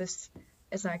guess. And this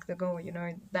is like the goal,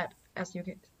 that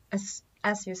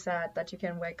as you said, that you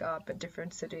can wake up at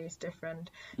different cities,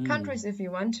 different countries if you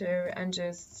want to, and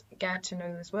just get to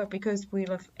know this world, because we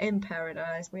live in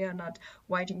paradise. We are not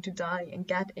waiting to die and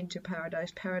get into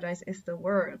paradise. Paradise is the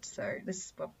world. So this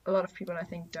is what a lot of people, I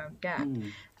think, don't get.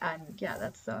 And yeah,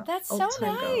 that's so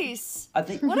nice. I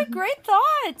think what a great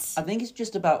thought. I think it's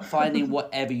just about finding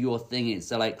whatever your thing is.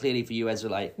 So like clearly for you,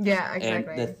 Ezra, like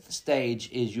exactly. The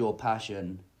stage is your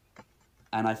passion,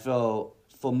 and I feel,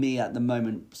 for me at the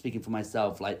moment, speaking for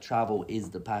myself, like travel is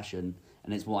the passion,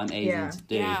 and it's what I'm aiming to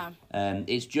do. Yeah.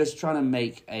 It's just trying to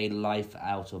make a life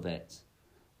out of it.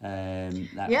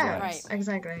 That works. Right.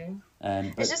 Exactly.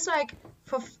 But It's just like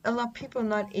for a lot of people,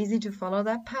 not easy to follow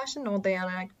that passion, or they are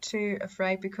like too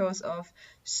afraid because of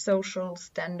social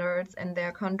standards in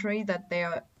their country, that they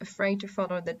are afraid to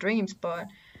follow their dreams. But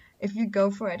if you go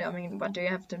for it, I mean, what do you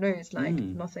have to lose? Like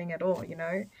nothing at all,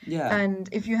 Yeah. And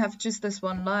if you have just this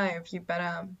one life, you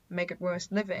better make it worth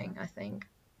living, I think.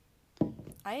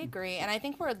 I agree. And I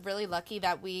think we're really lucky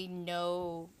that we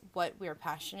know what we're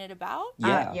passionate about.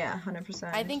 Yeah,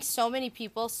 100%. I think so many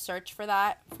people search for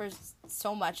that for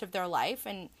so much of their life,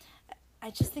 and I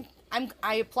just think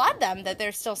I applaud them that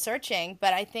they're still searching,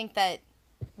 but I think that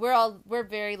we're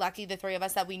very lucky, the three of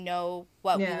us, that we know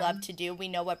what we love to do. We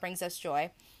know what brings us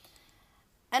joy.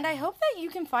 And I hope that you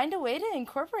can find a way to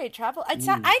incorporate travel. I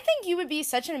think you would be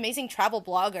such an amazing travel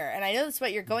blogger, and I know that's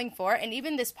what you're going for. And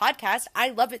even this podcast,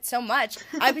 I love it so much.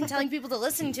 I've been telling people to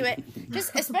listen to it.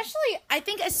 Just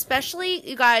especially,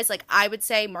 you guys, like I would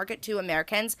say market to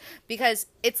Americans, because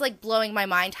it's like blowing my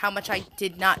mind how much I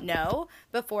did not know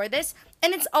before this.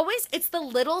 And it's the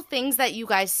little things that you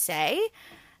guys say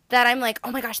that I'm like,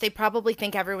 oh my gosh, they probably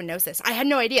think everyone knows this. I had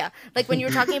no idea. Like when you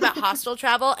were talking about hostel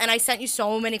travel, and I sent you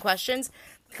so many questions,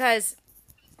 because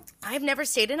I've never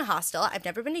stayed in a hostel. I've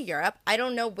never been to Europe. I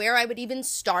don't know where I would even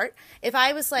start. If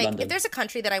I was like, London. If there's a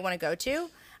country that I want to go to,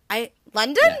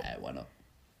 London? Yeah, why not?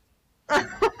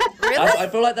 Really? I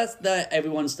feel like that's where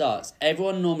everyone starts.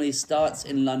 Everyone normally starts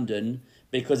in London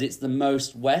because it's the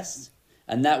most west,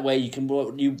 and that way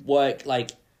you work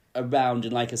like around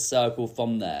in like a circle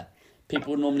from there.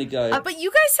 People normally go. But you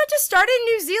guys had to start in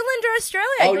New Zealand or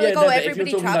Australia.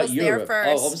 Everybody travels there first.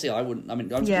 Oh, obviously I wouldn't. I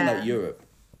mean, I'm talking about Europe.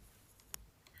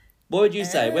 What would you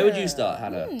say? Where would you start,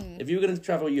 Hannah? If you were going to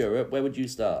travel Europe, where would you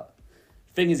start?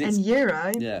 Thing is, it's in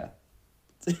Europe. Yeah.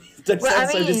 Don't sound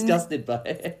so disgusted by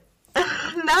it.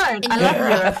 No, In I love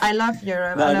Europe. Europe. I love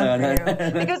Europe. No, I love no, no.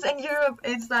 Europe. Because in Europe,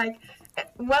 it's like,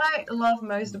 what I love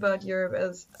most about Europe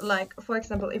is, like, for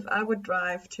example, if I would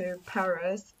drive to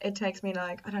Paris, it takes me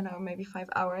like, I don't know, maybe 5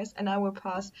 hours, and I will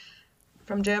pass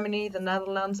from Germany, the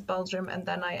Netherlands, Belgium, and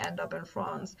then I end up in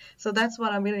France. So that's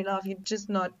what I really love. You just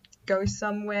not go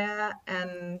somewhere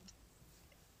and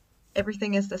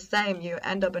everything is the same. You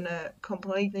end up in a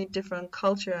completely different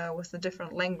culture with a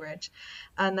different language.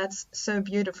 And that's so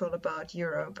beautiful about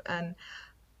Europe. And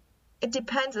it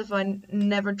depends if I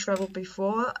never traveled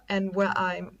before and where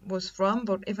I was from,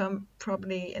 but if I'm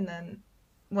probably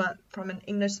from an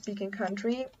English speaking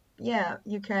country, yeah,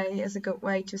 UK is a good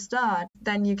way to start.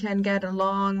 Then you can get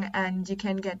along and you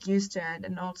can get used to it.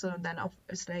 And also then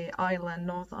obviously Ireland,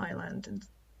 North Ireland, and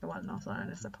well, North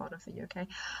Ireland is a part of the UK,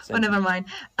 but never mind.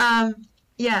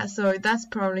 Yeah, so that's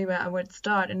probably where I would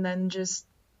start, and then just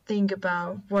think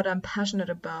about what I'm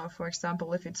passionate about. For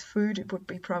example, if it's food, it would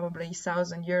be probably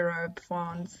Southern Europe,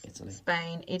 France,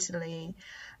 Spain, Italy.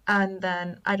 And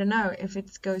then, I don't know, if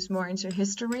it goes more into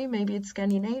history, maybe it's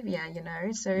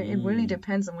Scandinavia, So it really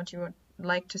depends on what you would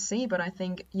like to see. But I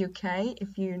think UK,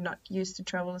 if you're not used to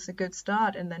travel, is a good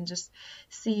start. And then just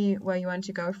see where you want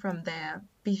to go from there.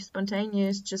 Be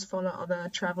spontaneous, just follow other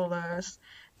travelers.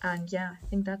 And yeah, I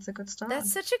think that's a good start.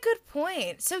 That's such a good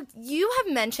point. So you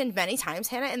have mentioned many times,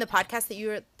 Hannah, in the podcast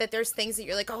that there's things that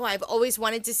you're like, oh, I've always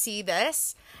wanted to see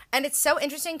this. And it's so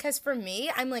interesting because for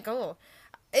me, I'm like, oh,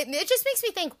 it just makes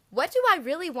me think, what do I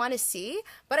really want to see?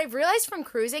 But I've realized from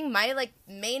cruising, my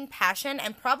main passion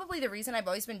and probably the reason I've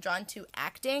always been drawn to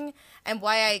acting and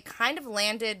why I kind of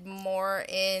landed more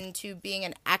into being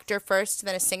an actor first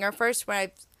than a singer first, where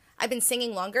I've been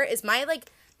singing longer, is my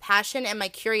passion and my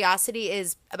curiosity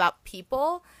is about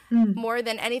people more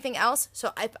than anything else.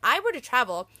 So if I were to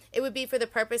travel, it would be for the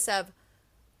purpose of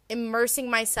immersing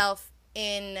myself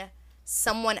in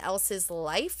someone else's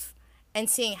life and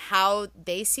seeing how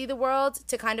they see the world,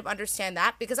 to kind of understand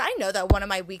that, because I know that one of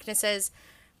my weaknesses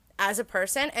as a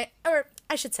person, or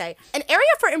I should say, an area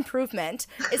for improvement,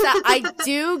 is that I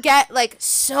do get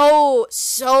so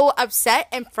upset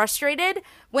and frustrated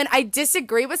when I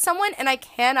disagree with someone and I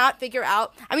cannot figure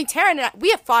out. I mean, Tarran and I,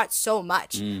 we have fought so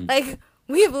much.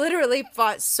 We have literally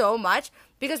fought so much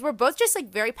because we're both just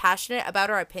very passionate about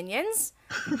our opinions,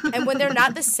 and when they're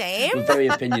not the same, we're very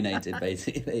opinionated,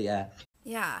 basically. Yeah.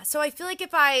 Yeah. So I feel like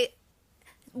if I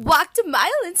walked a mile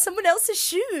in someone else's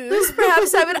shoes,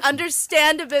 perhaps I would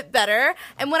understand a bit better.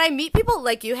 And when I meet people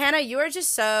like you, Hannah, you are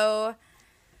just so,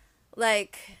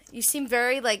 you seem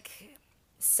very,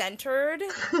 centered.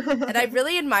 And I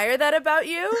really admire that about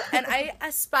you. And I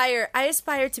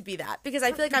aspire to be that, because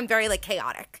I feel like I'm very,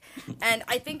 chaotic. And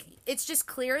I think it's just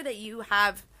clear that you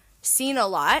have seen a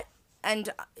lot, and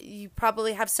you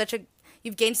probably have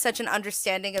you've gained such an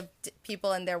understanding of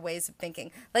people and their ways of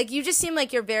thinking. You just seem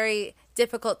like you're very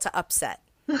difficult to upset.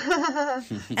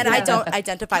 And I don't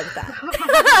identify with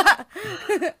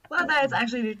that. Well, that is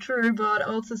actually true, but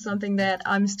also something that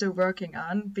I'm still working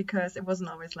on, because it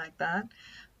wasn't always like that.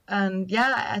 And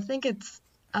yeah, I think it's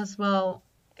as well,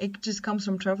 it just comes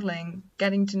from traveling,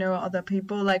 getting to know other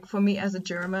people. For me as a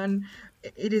German,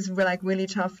 it is really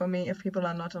tough for me if people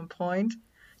are not on point.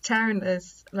 Tarran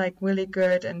is really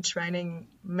good in training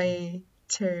me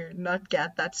to not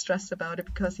get that stressed about it,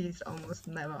 because he's almost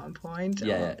never on point.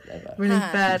 Yeah, really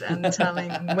bad and telling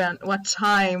what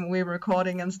time we're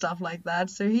recording and stuff like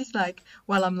that. So he's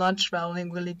while I'm not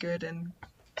traveling, really good in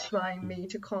trying me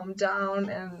to calm down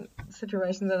in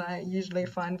situations that I usually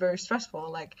find very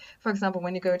stressful. For example,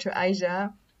 when you go to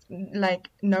Asia,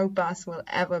 no bus will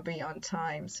ever be on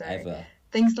time. So ever.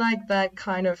 Things like that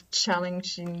kind of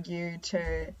challenging you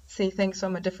to see things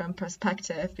from a different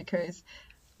perspective, because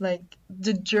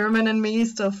the German in me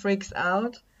still freaks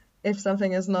out if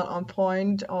something is not on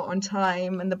point or on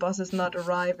time and the bus is not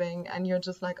arriving, and you're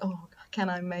just oh, can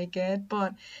I make it?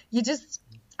 But you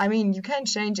can't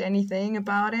change anything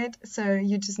about it, so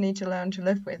you just need to learn to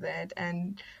live with it.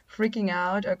 And freaking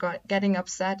out or getting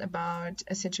upset about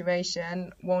a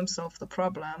situation won't solve the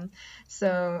problem.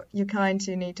 So you kind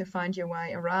of need to find your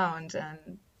way around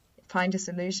and find a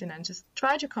solution, and just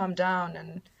try to calm down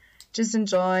and just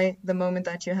enjoy the moment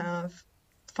that you have.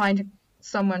 Find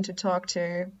someone to talk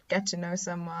to, get to know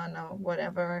someone or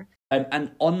whatever.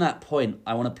 And on that point,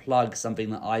 I want to plug something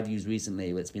that I've used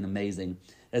recently. It's been amazing.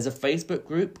 There's a Facebook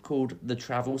group called The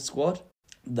Travel Squad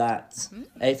that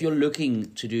if you're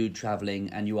looking to do traveling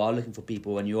and you are looking for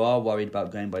people and you are worried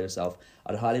about going by yourself,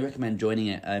 I'd highly recommend joining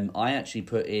it. I actually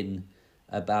put in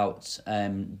about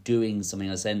doing something.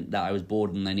 I was saying that I was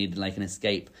bored and I needed like an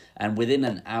escape. And within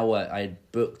an hour, I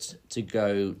had booked to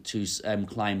go to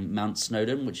climb Mount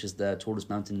Snowdon, which is the tallest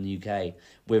mountain in the UK,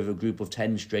 with a group of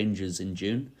 10 strangers in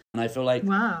June. And I feel like,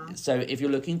 Wow. So if you're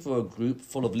looking for a group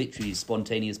full of literally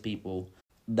spontaneous people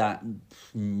that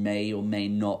may or may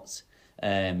not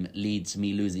lead to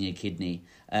me losing a kidney,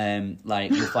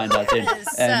 like you'll find out soon.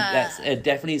 That's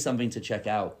definitely something to check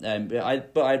out.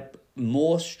 But I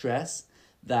more stress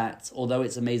that although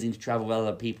it's amazing to travel with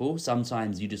other people,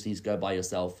 sometimes you just need to go by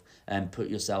yourself and put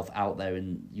yourself out there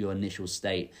in your initial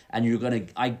state, and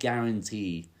I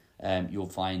guarantee you'll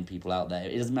find people out there.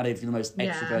 It doesn't matter if you're the most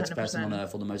extroverted person on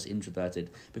earth or the most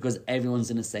introverted, because everyone's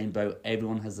in the same boat,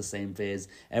 everyone has the same fears,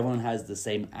 everyone has the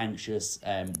same anxious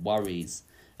worries,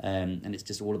 and it's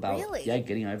just all about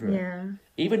getting over it.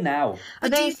 Even now.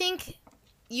 But do you think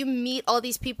you meet all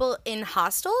these people in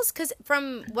hostels? Because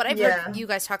from what I've heard you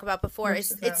guys talk about before,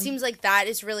 it seems like that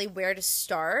is really where to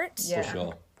start. For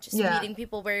sure. Just meeting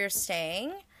people where you're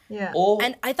staying. Yeah.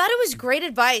 And I thought it was great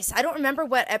advice. I don't remember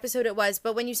what episode it was,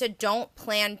 but when you said don't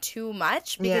plan too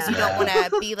much because you don't want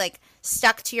to be like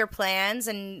stuck to your plans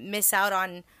and miss out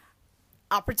on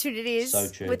opportunities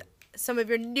with some of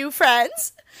your new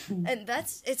friends. And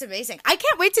it's amazing. I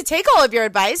can't wait to take all of your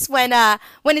advice when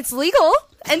it's legal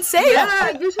and safe.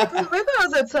 Yeah, you should come with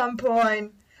us at some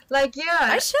point. Like,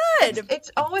 I should.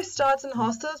 It always starts in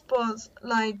hostels, but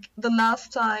like the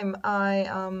last time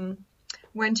I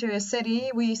went to a city,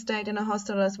 we stayed in a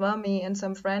hostel as well, me and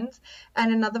some friends.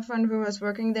 And another friend who was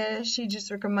working there, she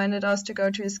just recommended us to go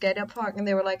to a skater park, and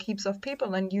there were like heaps of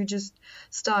people, and you just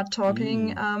start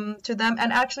talking to them.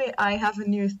 And actually, I have a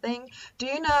new thing. Do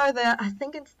you know I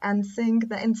think it's NSYNC,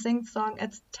 the NSYNC song,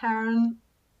 it's Tarran.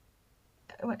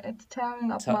 It's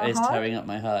tearing up my heart. It's tearing up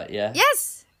my heart, yeah.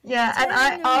 Yes! Yeah, and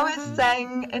I always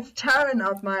sang it's tearing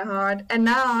up my heart. And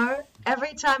now,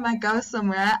 every time I go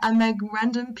somewhere, I make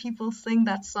random people sing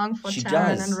that song for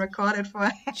Tarran and record it for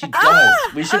him. She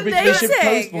does. We should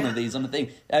post one of these on the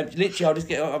thing.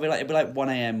 Literally, I'll be like 1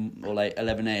 a.m. or like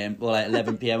 11 a.m. or like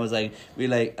 11 p.m. I was like,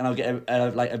 and I'll get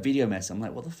a video message. I'm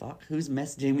like, what the fuck? Who's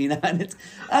messaging me now? And it's,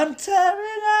 I'm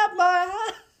tearing up my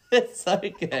heart. It's so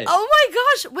good. Oh my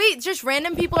gosh. Wait, just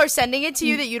random people are sending it to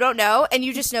you that you don't know, and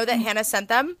you just know that Hannah sent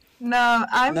them? No,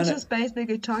 I'm just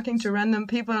basically talking to random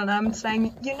people, and I'm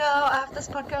saying, I have this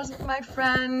podcast with my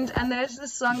friend, and there's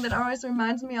this song that always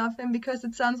reminds me of him because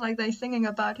it sounds like they're singing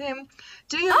about him.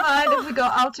 Do you mind if we go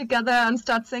out together and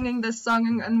start singing this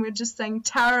song, and we're just saying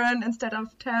Tarran instead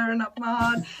of tearing up my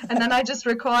heart? And then I just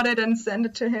record it and send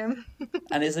it to him.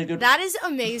 And it's that is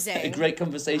amazing. A great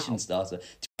conversation starter.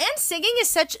 And singing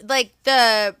is such, like,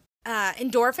 the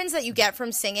endorphins that you get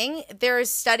from singing. There's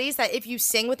studies that if you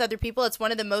sing with other people, it's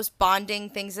one of the most bonding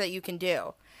things that you can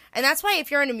do. And that's why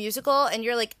if you're in a musical and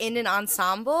you're like in an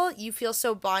ensemble, you feel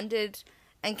so bonded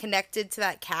and connected to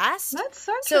that cast. That's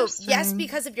so interesting. So yes,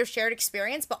 because of your shared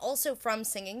experience, but also from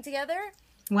singing together.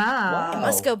 Wow. It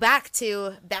must go back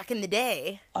in the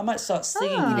day. I might start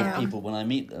singing with people when I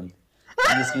meet them.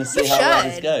 I'm just going to see how well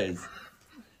this goes.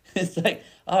 It's like,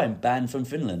 I'm banned from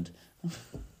Finland.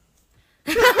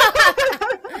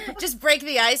 Just break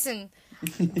the ice and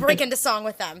break into song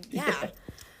with them. Yeah.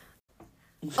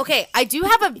 Okay, I do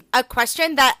have a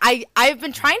question that I've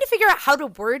been trying to figure out how to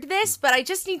word this, but I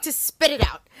just need to spit it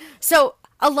out. So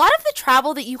a lot of the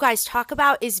travel that you guys talk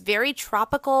about is very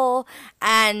tropical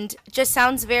and just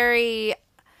sounds very...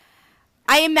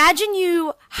 I imagine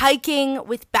you hiking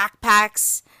with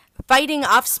backpacks, fighting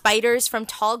off spiders from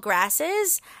tall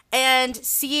grasses, and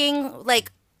seeing,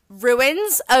 like,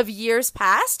 ruins of years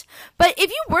past. But if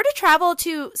you were to travel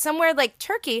to somewhere like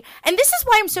Turkey, and this is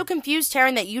why I'm so confused,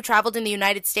 Tarran, that you traveled in the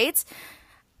United States,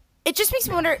 it just makes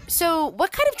me wonder, so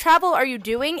what kind of travel are you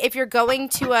doing if you're going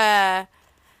to a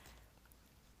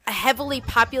heavily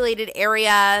populated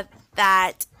area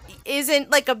that isn't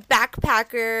like a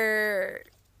backpacker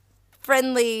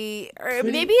friendly, or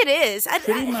maybe it is.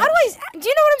 Do you know what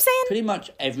I'm saying? Pretty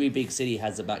much every big city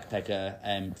has a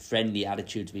backpacker friendly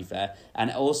attitude, to be fair,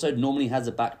 and it also normally has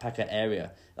a backpacker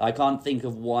area. I can't think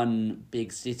of one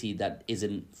big city that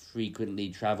isn't frequently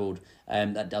travelled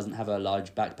that doesn't have a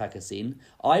large backpacker scene.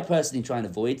 I personally try and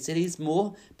avoid cities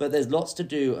more, but there's lots to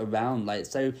do around. Like,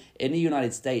 so in the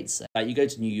United States, you go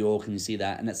to New York and you see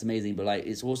that, and that's amazing, but like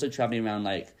it's also travelling around.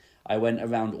 Like, I went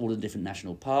around all the different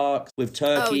national parks. With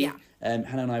Turkey,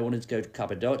 Hannah and I wanted to go to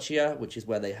Cappadocia, which is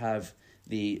where they have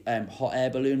the hot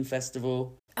air balloon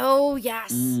festival. Oh,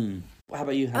 yes. How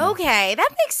about you, Hannah? Okay, that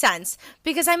makes sense.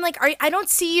 Because I'm like, I don't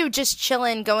see you just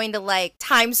chilling going to like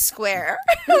Times Square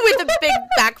with a big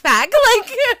backpack.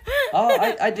 Like,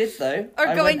 Oh, I did though. Or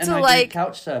I going went to, and I like- did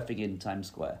couch surfing in Times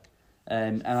Square.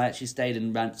 And I actually stayed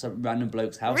in some random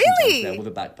bloke's house in Really? Times Square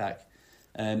with a backpack.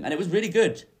 And it was really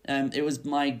good. It was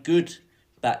my good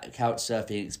couch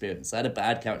surfing experience. I had a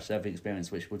bad couch surfing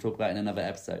experience, which we'll talk about in another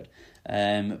episode.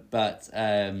 Yeah,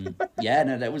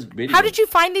 no, that was really how good. did you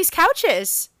find these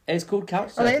couches? It's called Well,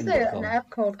 there's an couchsurfing.com. app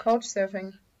called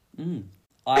Couchsurfing.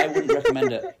 I wouldn't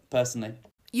recommend it, personally.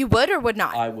 You would or would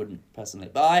not? I wouldn't, personally.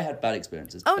 But I had bad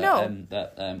experiences. Oh,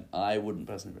 but, no. I wouldn't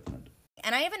personally recommend it.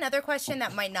 And I have another question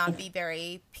that might not be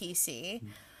very PC.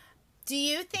 Do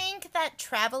you think that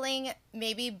traveling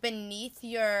maybe beneath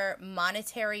your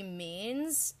monetary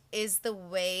means is the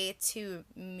way to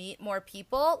meet more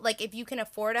people? Like, if you can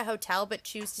afford a hotel but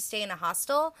choose to stay in a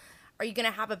hostel, are you going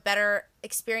to have a better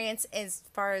experience as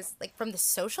far as, like, from the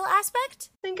social aspect?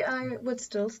 I think I would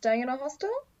still stay in a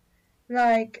hostel.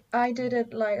 Like, I did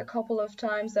it like a couple of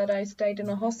times that I stayed in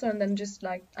a hostel, and then just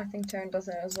like, I think Tarran does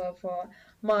it as well for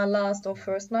my last or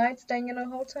first night staying in a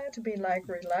hotel to be like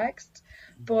relaxed.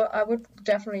 But I would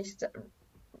definitely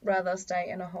rather stay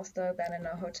in a hostel than in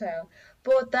a hotel.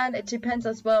 But then it depends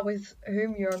as well with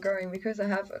whom you're going, because I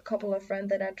have a couple of friends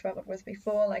that I traveled with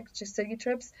before, like just city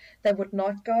trips, they would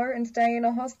not go and stay in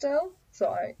a hostel. So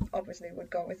I obviously would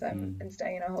go with them and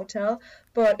stay in a hotel.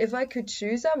 But if I could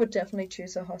choose, I would definitely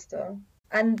choose a hostel.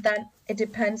 And then it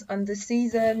depends on the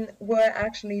season where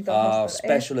actually the hostel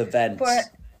special is. events. But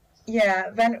yeah,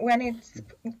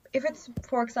 if it's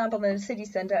for example in a city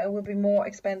center, it will be more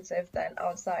expensive than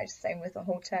outside. Same with the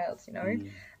hotels, you know.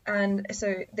 And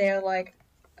so there are like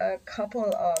a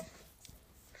couple of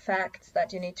facts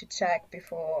that you need to check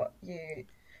before you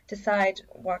decide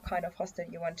what kind of hostel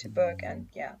you want to book. And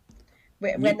yeah,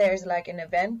 when there's like an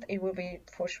event, it will be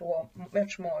for sure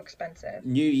much more expensive.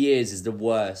 New Year's is the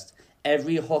worst.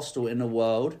 Every hostel in the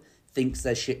world thinks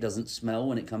their shit doesn't smell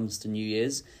when it comes to New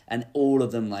Year's, and all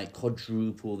of them like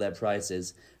quadruple their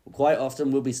prices. Quite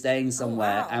often we'll be staying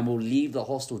somewhere and we'll leave the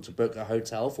hostel to book a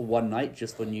hotel for one night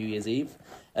just for New Year's Eve,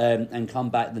 and come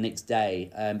back the next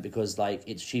day because like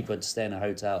it's cheaper to stay in a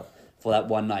hotel for that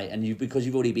one night. And because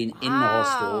you've already been in the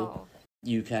hostel,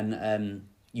 you can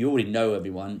you already know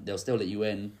everyone. They'll still let you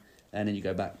in, and then you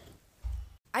go back.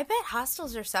 I bet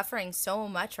hostels are suffering so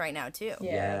much right now too.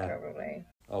 Yeah, probably.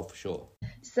 Oh, for sure.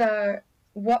 So,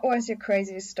 what was your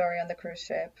craziest story on the cruise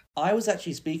ship? I was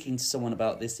actually speaking to someone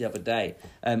about this the other day.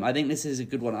 I think this is a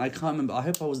good one. I can't remember. I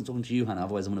hope I wasn't talking to you, Hannah.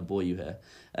 Otherwise, I'm going to bore you here.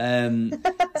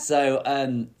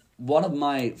 One of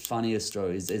my funniest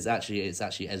stories is actually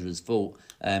Ezra's fault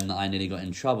that I nearly got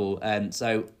in trouble.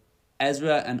 So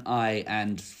Ezra and I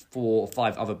and 4 or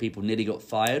 5 other people nearly got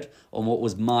fired on what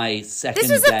was my second day.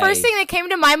 This was the first thing that came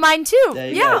to my mind too.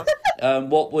 There you go.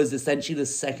 What was essentially the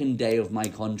second day of my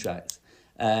contract.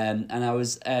 And I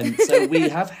was, so we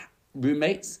have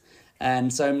roommates.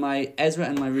 And so Ezra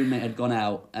and my roommate had gone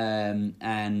out, and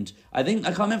I can't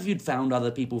remember if you'd found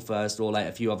other people first or like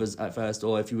a few others at first,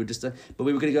 or if you were just, but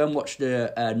we were going to go and watch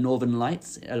the Northern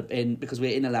Lights because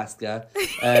we're in Alaska,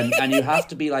 and you have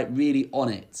to be like really on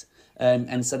it.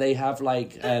 And so they have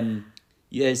like,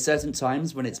 certain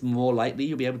times when it's more likely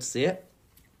you'll be able to see it.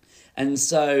 And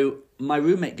so my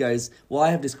roommate goes, well, I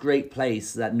have this great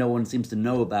place that no one seems to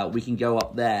know about. We can go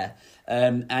up there.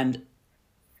 And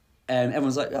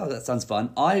everyone's like, oh, that sounds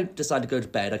fun. I decided to go to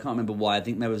bed. I can't remember why. I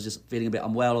think maybe I was just feeling a bit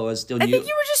unwell, or I was still new. I think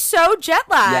you were just so jet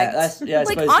lagged. I like,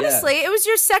 suppose, honestly, it was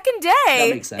your second day. That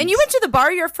makes sense. And you went to the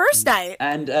bar your first night.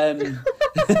 And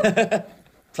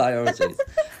priorities.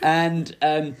 And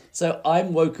so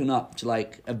I'm woken up to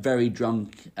like a very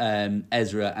drunk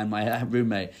Ezra and my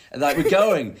roommate. And like, we're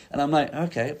going. And I'm like,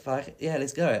 okay, fine. Yeah,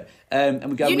 let's go. And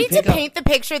we go. You need to paint the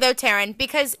picture though, Tarran,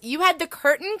 because you had the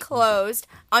curtain closed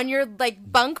on your like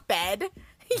bunk bed.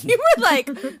 You were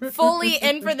like fully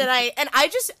in for the night. And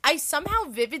I somehow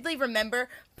vividly remember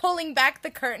pulling back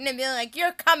the curtain and being like,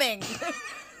 you're coming.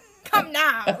 Come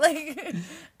now. Like,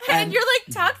 and you're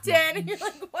like tucked in and you're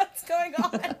like, what's going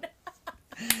on?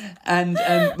 And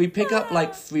we pick up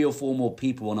like 3 or 4 more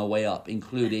people on our way up,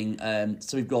 including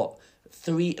so we've got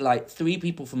three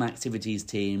people from activities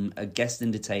team, a guest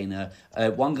entertainer,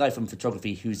 one guy from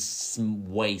photography who's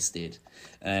wasted,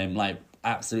 like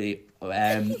absolutely,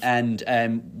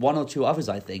 and 1 or 2 others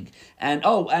I think, and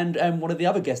one of the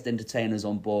other guest entertainers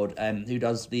on board who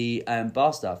does the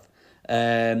bar stuff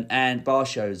and bar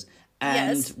shows.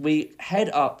 And yes. We head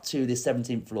up to the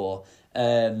 17th floor,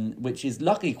 which is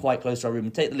luckily quite close to our room. We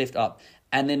take the lift up,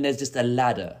 and then there's just a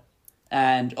ladder.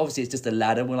 And obviously it's just a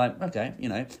ladder. We're like, okay, you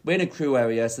know, we're in a crew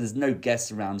area, so there's no guests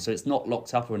around, so it's not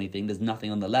locked up or anything. There's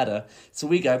nothing on the ladder. So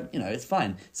we go, you know, it's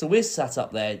fine. So we're sat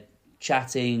up there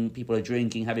chatting, people are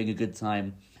drinking, having a good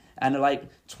time. And like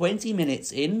 20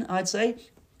 minutes in, I'd say,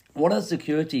 one of the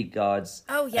security guards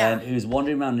who's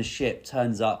wandering around the ship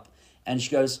turns up and she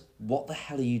goes, what the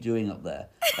hell are you doing up there?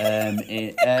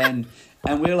 And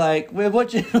we're like, we're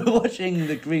watching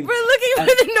the green. We're looking for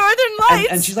the northern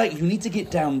lights. And she's like, you need to get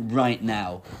down right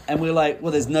now. And we're like,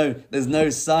 well, there's no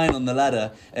sign on the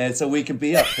ladder, so we can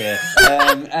be up here.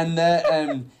 And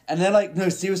they're like, no,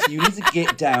 seriously, you need to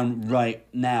get down right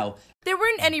now. There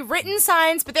weren't any written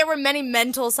signs, but there were many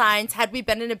mental signs. Had we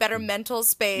been in a better mental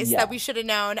space, that we should have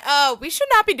known, oh, we should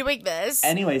not be doing this.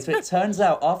 Anyway, so it turns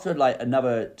out after like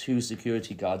another 2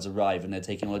 security guards arrive and they're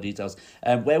taking all the details,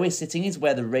 where we're sitting is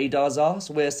where the radars are.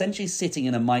 So we're essentially sitting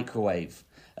in a microwave.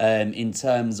 In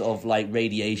terms of like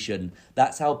radiation,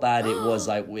 that's how bad it was.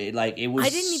 It was. I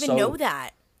didn't even know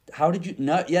that. How did you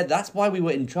know? Yeah, that's why we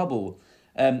were in trouble.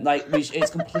 It's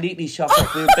completely shut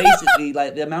off. We were basically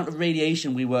like the amount of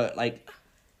radiation we were like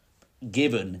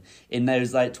given in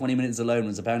those like 20 minutes alone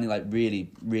was apparently like really,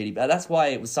 really bad. That's why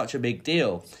it was such a big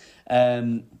deal.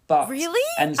 But really,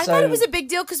 and I thought it was a big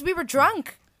deal because we were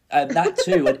drunk. That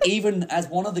too, and even as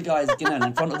one of the guys getting down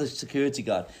in front of the security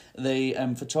guard, the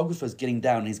photographer's getting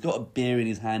down, he's got a beer in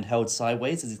his hand held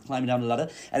sideways as he's climbing down the ladder,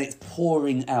 and it's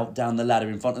pouring out down the ladder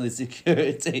in front of the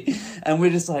security, and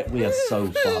we're just like, we are so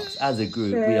fucked as a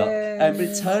group, we are.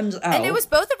 It turns out, and it was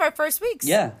both of our first weeks.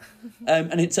 Yeah,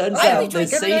 and it turns out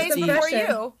there's safety. Before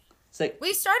you. So,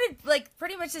 we started like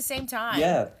pretty much the same time.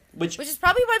 Yeah. Which is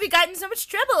probably why we got in so much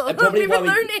trouble. We were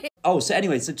learning. Oh, so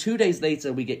anyway, so 2 days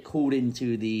later we get called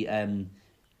into the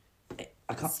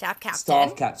staff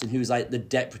captain, who's like the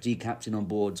deputy captain on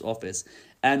board's office.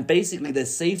 And basically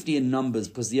there's safety in numbers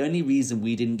because the only reason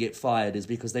we didn't get fired is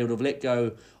because they would have let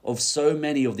go of so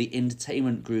many of the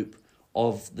entertainment group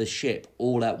of the ship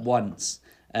all at once.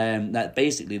 That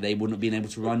basically they wouldn't have been able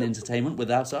to run entertainment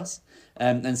without us.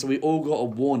 And so we all got a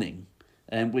warning,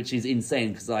 which is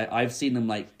insane because I've seen them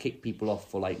like kick people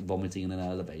off for like vomiting in an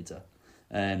elevator.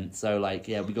 So like,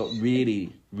 yeah, we got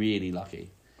really, really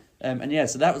lucky. And yeah,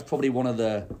 so that was probably one of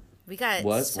the we got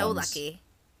worst so ones. Lucky.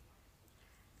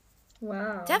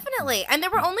 Wow. Definitely. And there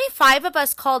were only 5 of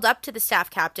us called up to the staff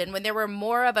captain when there were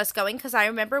more of us going, because I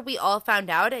remember we all found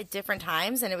out at different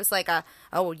times, and it was like,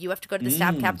 oh, you have to go to the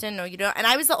staff captain, no, you don't. And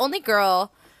I was the only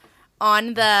girl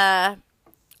on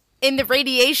in the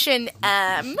radiation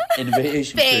thing,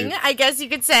 crew. I guess you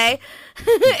could say,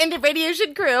 in the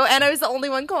radiation crew, and I was the only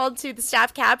one called to the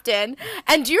staff captain.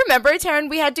 And do you remember, Tarran,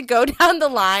 we had to go down the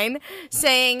line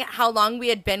saying how long we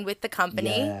had been with the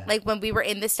company, like when we were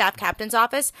in the staff captain's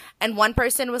office, and one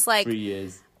person was like, 3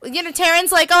 years. You know,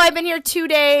 Tarran's like, oh, I've been here 2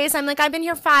 days. I'm like, I've been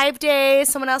here 5 days.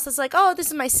 Someone else is like, oh, this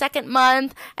is my 2nd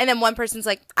month. And then one person's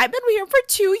like, I've been here for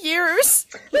 2 years.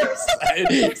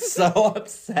 So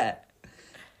upset.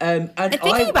 And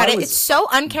thinking about it, it's so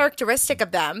uncharacteristic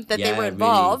of them that they were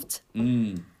involved.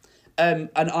 Really. And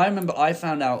I remember I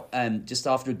found out just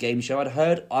after a game show, I'd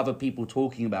heard other people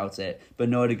talking about it, but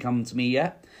no one had come to me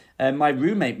yet. My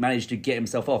roommate managed to get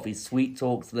himself off. He sweet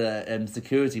talked the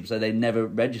security, so they never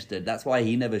registered. That's why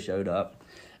he never showed up.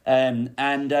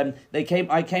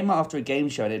 I came out after a game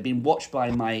show, and it had been watched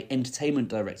by my entertainment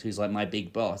director, who's like my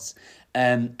big boss.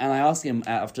 And I asked him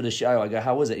after the show, I go,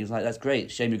 how was it? He was like, that's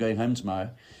great. Shame you're going home tomorrow.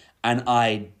 And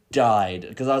I died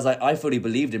because I was like, I fully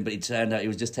believed him, but it turned out he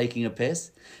was just taking a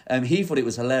piss. He thought it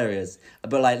was hilarious,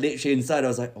 but like literally inside, I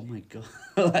was like, oh my God.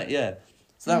 Like, yeah.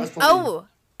 So that was probably... Oh,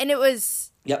 and it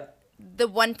was the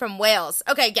one from Wales.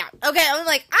 Okay, yeah. Okay, I was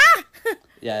like,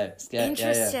 Yeah,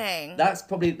 interesting. Yeah. That's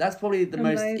probably the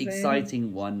most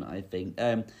exciting one, I think.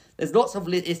 There's lots of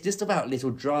it's just about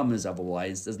little dramas.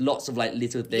 Otherwise, there's lots of like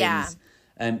little things.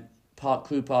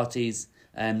 Crew parties,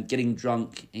 getting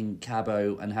drunk in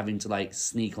Cabo and having to like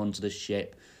sneak onto the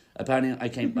ship. Apparently, I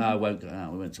came. I won't go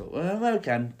out. We won't talk. Well, we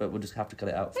can, but we'll just have to cut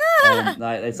it out.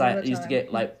 It's like I used to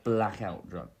get like blackout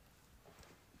drunk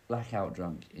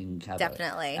in Cabo.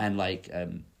 Definitely. And like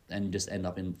and just end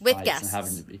up in with fights guests. and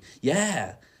having to be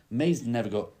amazing. Never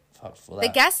got fucked for that.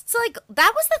 The guests, like,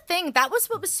 that was the thing. That was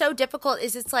what was so difficult,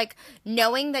 is it's like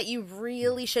knowing that you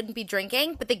really shouldn't be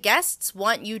drinking, but the guests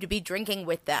want you to be drinking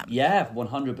with them. Yeah,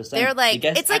 100%. They're like,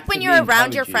 it's like when you're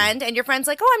around your friend and your friend's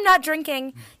like, oh, I'm not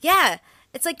drinking. Yeah.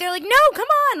 It's like, they're like, no, come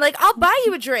on. Like, I'll buy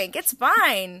you a drink. It's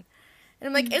fine. And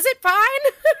I'm like, is it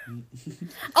fine?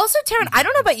 Also, Tarran, I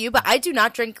don't know about you, but I do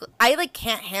not drink. I like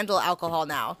can't handle alcohol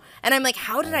now. And I'm like,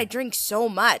 how did I drink so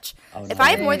much? If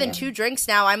I have more than 2 drinks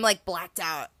now, I'm like blacked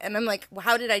out. And I'm like, well,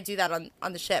 how did I do that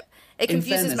on the ship? It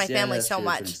confuses my family so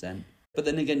much. But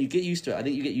then again, you get used to it. I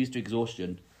think you get used to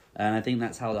exhaustion. And I think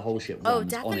that's how the whole ship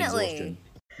runs, on exhaustion.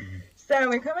 So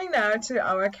we're coming now to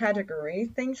our category.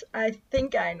 Things I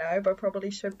think I know, but probably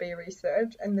should be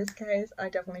researched. In this case, I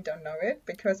definitely don't know it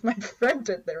because my friend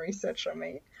did the research for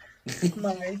me.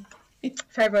 My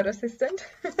favorite assistant.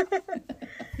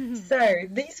 So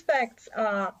these facts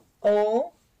are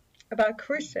all about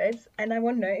cruise ships, and I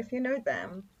want to know if you know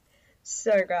them.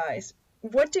 So guys,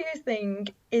 what do you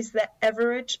think is the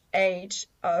average age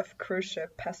of cruise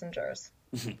ship passengers?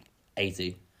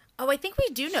 80. Oh, I think we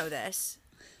do know this.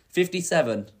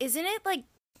 57. Isn't it like,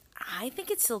 I think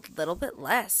it's a little bit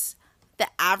less. The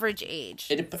average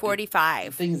age, 45.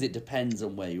 The thing is, it depends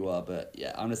on where you are, but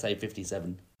yeah, I'm going to say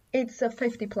 57. It's a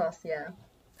 50 plus, yeah.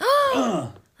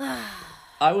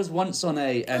 I was once on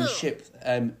a ship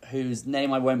whose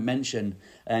name I won't mention,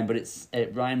 but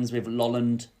it rhymes with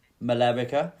Lolland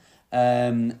Malerica.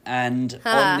 And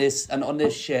on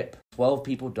this ship, 12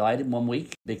 people died in 1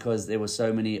 week because there were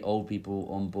so many old people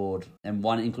on board, and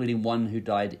including one who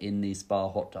died in the spa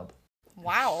hot tub.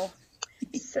 Wow.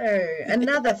 So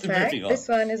another fact. This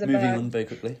one is about moving on very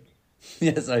quickly.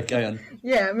 Yes, okay, go on.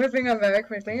 Yeah, moving on very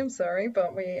quickly. I'm sorry,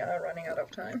 but we are running out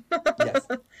of time. Yes.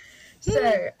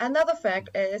 So another fact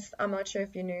is, I'm not sure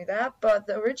if you knew that, but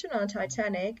the original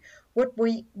Titanic would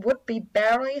be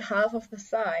barely half of the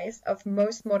size of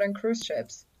most modern cruise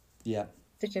ships. Yeah.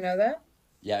 Did you know that?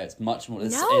 Yeah, it's much more.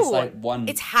 It's like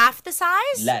it's half the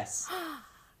size? Less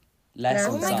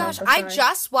Oh my gosh, I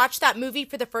just watched that movie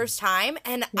for the first time,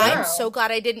 and I'm so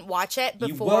glad I didn't watch it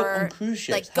before. You work on cruise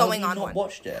ships. Like going How have you on not one.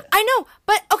 Watched it? I know,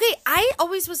 but okay, I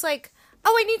always was like,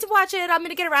 oh, I need to watch it. I'm going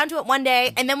to get around to it one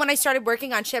day. And then when I started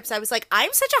working on ships, I was like,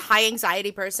 I'm such a high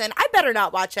anxiety person. I better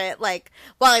not watch it like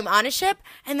while I'm on a ship.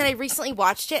 And then I recently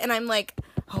watched it, and I'm like,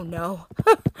 oh no,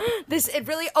 it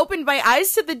really opened my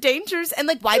eyes to the dangers and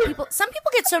like why some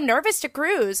people get so nervous to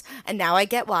cruise. And now I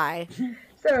get why.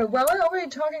 So while we're already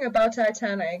talking about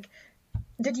Titanic,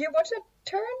 did you watch it,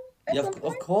 Tarran? Yeah,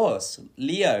 of course.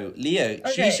 Leo, okay.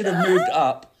 She should have moved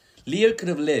up. Leo could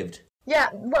have lived. Yeah,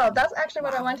 well, that's actually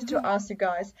what I wanted to ask you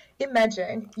guys.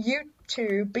 Imagine you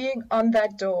two being on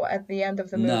that door at the end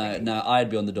of the movie. No, I'd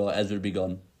be on the door. Ezra would be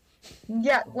gone.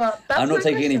 Yeah, well, that's I'm not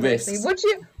taking any risks. Would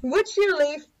you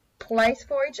leave place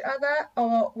for each other,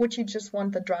 or would you just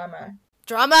want the drama?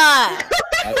 Drama!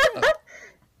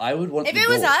 I would want if it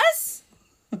was us?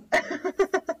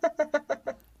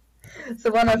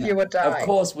 So one of you would die. Of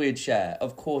course we'd share.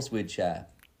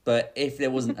 But if there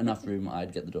wasn't enough room,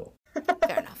 I'd get the door.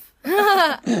 Fair enough.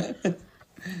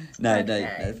 No.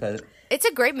 It's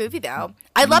a great movie, though.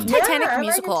 I love Titanic the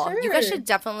musical. Like you guys should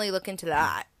definitely look into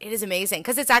that. It is amazing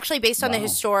because it's actually based on the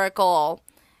historical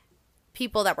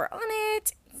people that were on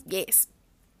it. Yes.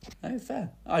 Oh,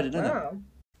 fair. I didn't know that.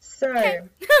 So,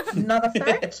 another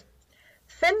fact.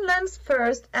 Finland's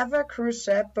first ever cruise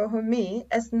ship, Bohemie,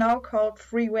 is now called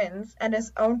Three Winds and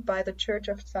is owned by the Church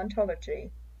of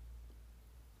Scientology.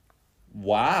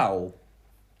 Wow.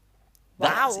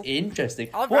 That's interesting.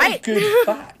 All what right. a good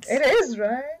fact. It is,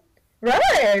 right?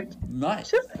 Right.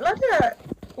 Nice. Just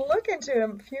look into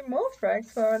a few more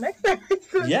facts for our next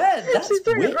episode. Yeah, that's She's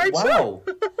doing a great wow.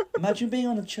 Imagine being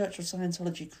on a Church of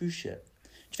Scientology cruise ship.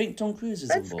 Do you think Tom Cruise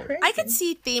is on board? Crazy. I could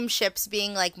see theme ships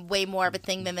being like way more of a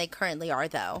thing than they currently are,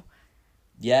 though.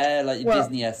 Yeah, like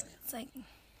Disney-esque. It's like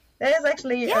there's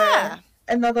actually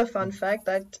another fun fact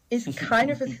that is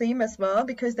kind of a theme as well,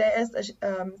 because there is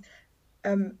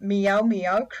Meow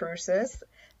Meow cruises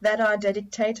that are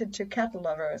dedicated to cat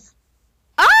lovers.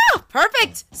 Oh,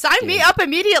 perfect! Sign me up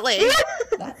immediately.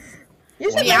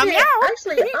 You should Meow Meow.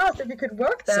 actually ask if you could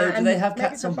work there. So do they have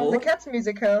cats on board? The Cats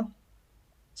musical.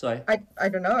 Sorry. I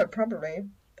don't know, probably.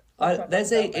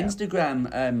 There's a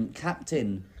Instagram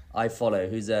captain I follow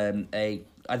who's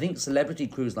I think Celebrity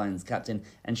Cruise Lines captain,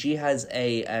 and she has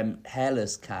a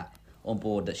hairless cat on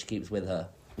board that she keeps with her,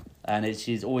 and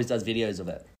she always does videos of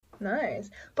it. Nice.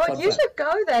 But you should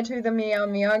go there to the Meow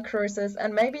Meow cruises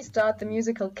and maybe start the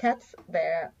musical Cats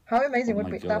there. How amazing would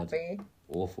that be?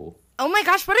 Awful. Oh my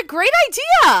gosh, what a great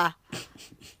idea!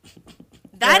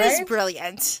 That is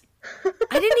brilliant.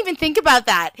 I didn't even think about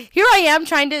that. Here I am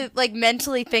trying to like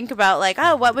mentally think about like,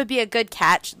 oh, what would be a good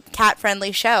cat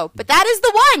friendly show? But that is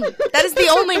the one. That is the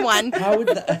only one. How would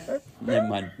that? Never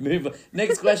mind. Move on.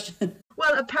 Next question.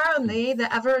 Well, apparently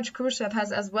the average cruise ship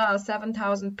has as well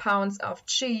 7,000 pounds of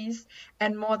cheese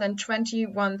and more than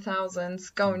 21,000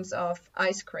 scones of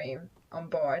ice cream. on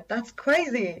board. That's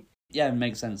crazy. Yeah, it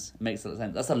makes sense. It makes a lot of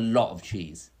sense. That's a lot of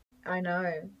cheese. I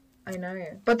know.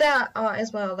 But there are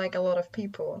as well like a lot of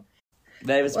people.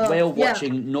 There is whale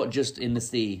watching, not just in the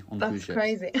sea on cruise ships. That's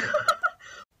crazy.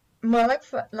 My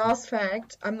last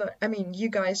fact, I mean, you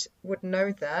guys would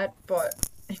know that, but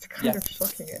it's kind of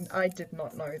shocking, and I did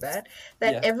not know that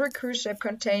every cruise ship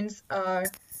contains a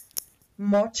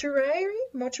mortuary?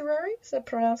 Is that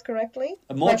pronounced correctly?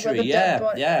 A mortuary,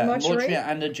 Mortuary? Mortuary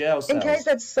and a jail cell. In case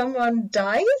that someone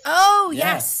dies? Oh,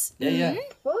 yes. Yeah.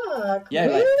 Fuck, Yeah,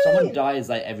 really? like someone dies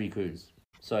like every cruise.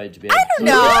 Sorry to be. I don't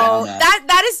know.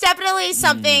 That is definitely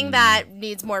something that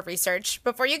needs more research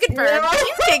before you confirm. Yeah. Do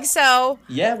you think so?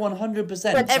 Yeah,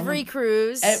 100%. But every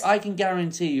cruise. I can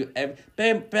guarantee you.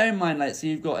 Bear in mind, like, so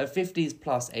you've got a 50s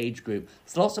plus age group.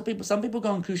 So lots of people. Some people go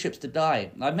on cruise ships to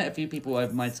die. I've met a few people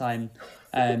over my time,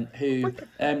 who,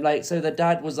 like, so their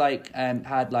dad was like,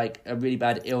 had like a really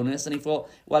bad illness, and he thought,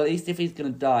 well, at least if he's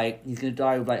gonna die, he's gonna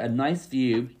die with like a nice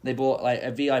view. They bought like a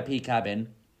VIP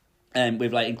cabin.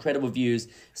 With like incredible views.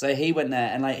 So he went there,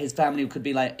 and like his family could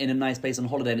be like in a nice place on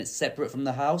holiday, and it's separate from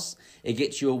the house. It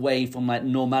gets you away from like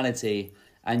normality,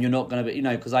 and you're not gonna be,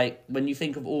 because like when you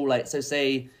think of all like, so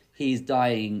say he's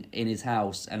dying in his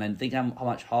house, and then think how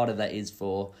much harder that is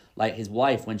for like his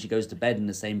wife when she goes to bed in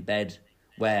the same bed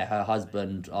where her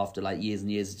husband, after like years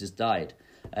and years, has just died.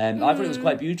 I thought it was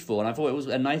quite beautiful, and I thought it was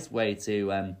a nice way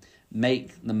to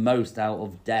make the most out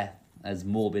of death, as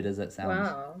morbid as it sounds.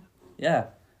 Wow. Yeah.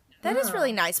 That is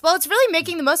really nice. Well, it's really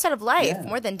making the most out of life,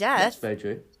 more than death. That's very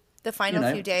true. The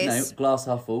final few days. Glass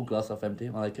half full, glass half empty.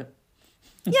 I like it.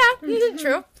 Yeah,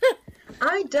 true.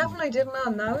 I definitely did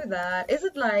not know that. Is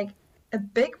it like a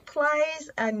big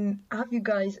place? And have you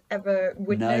guys ever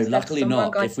witnessed that someone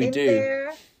not. got If we in do,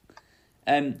 there?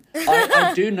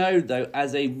 I do know, though,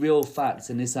 as a real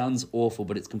fact, and this sounds awful,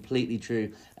 but it's completely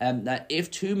true, that if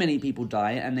too many people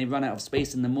die and they run out of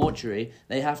space in the mortuary,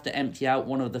 they have to empty out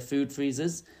one of the food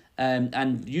freezers.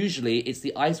 And usually it's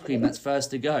the ice cream that's first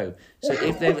to go. So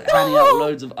if they're handing out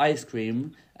loads of ice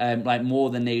cream, like more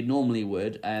than they normally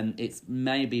would, it's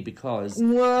maybe because the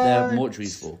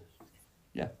mortuary's full.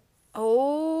 Yeah.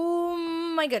 Oh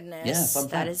my goodness. Yeah, fun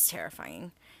fact. That is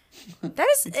terrifying.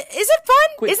 Is it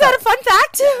fun? Quick is that a fact. fun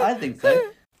fact? I think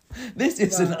so. This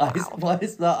is an ice. Why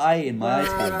is the eye in my ice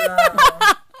cream?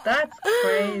 Wow. That's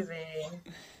crazy.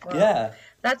 Wow. Yeah.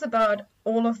 That's about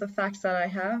all of the facts that I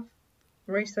have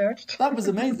researched. That was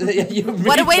amazing. Yeah, you really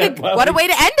What a way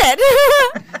to end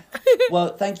it.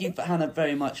 Well, thank you, Hannah,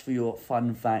 very much for your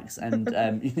fun facts, and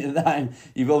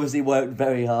you've obviously worked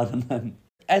very hard on them.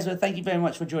 Ezra, thank you very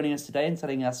much for joining us today and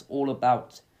telling us all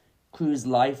about cruise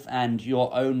life and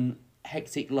your own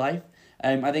hectic life.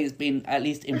 I think it's been at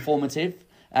least informative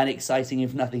and exciting,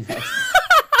 if nothing else.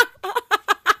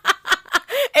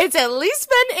 It's at least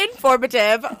been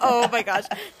informative. Oh my gosh.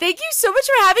 Thank you so much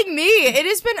for having me. It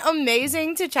has been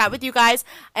amazing to chat with you guys,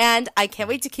 and I can't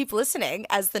wait to keep listening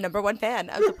as the #1 fan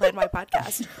of the Plan Y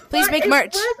podcast. Please make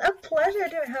merch. It was a pleasure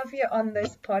to have you on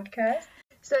this podcast.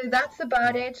 So that's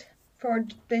about it for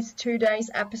this 2 days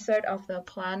episode of the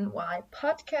Plan Y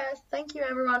podcast. Thank you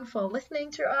everyone for listening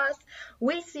to us.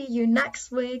 We see you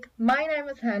next week. My name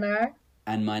is Hannah.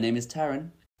 And my name is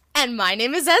Tarran. And my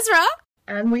name is Ezra.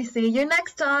 And we see you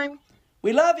next time.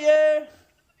 We love you!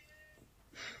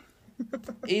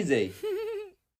 Easy.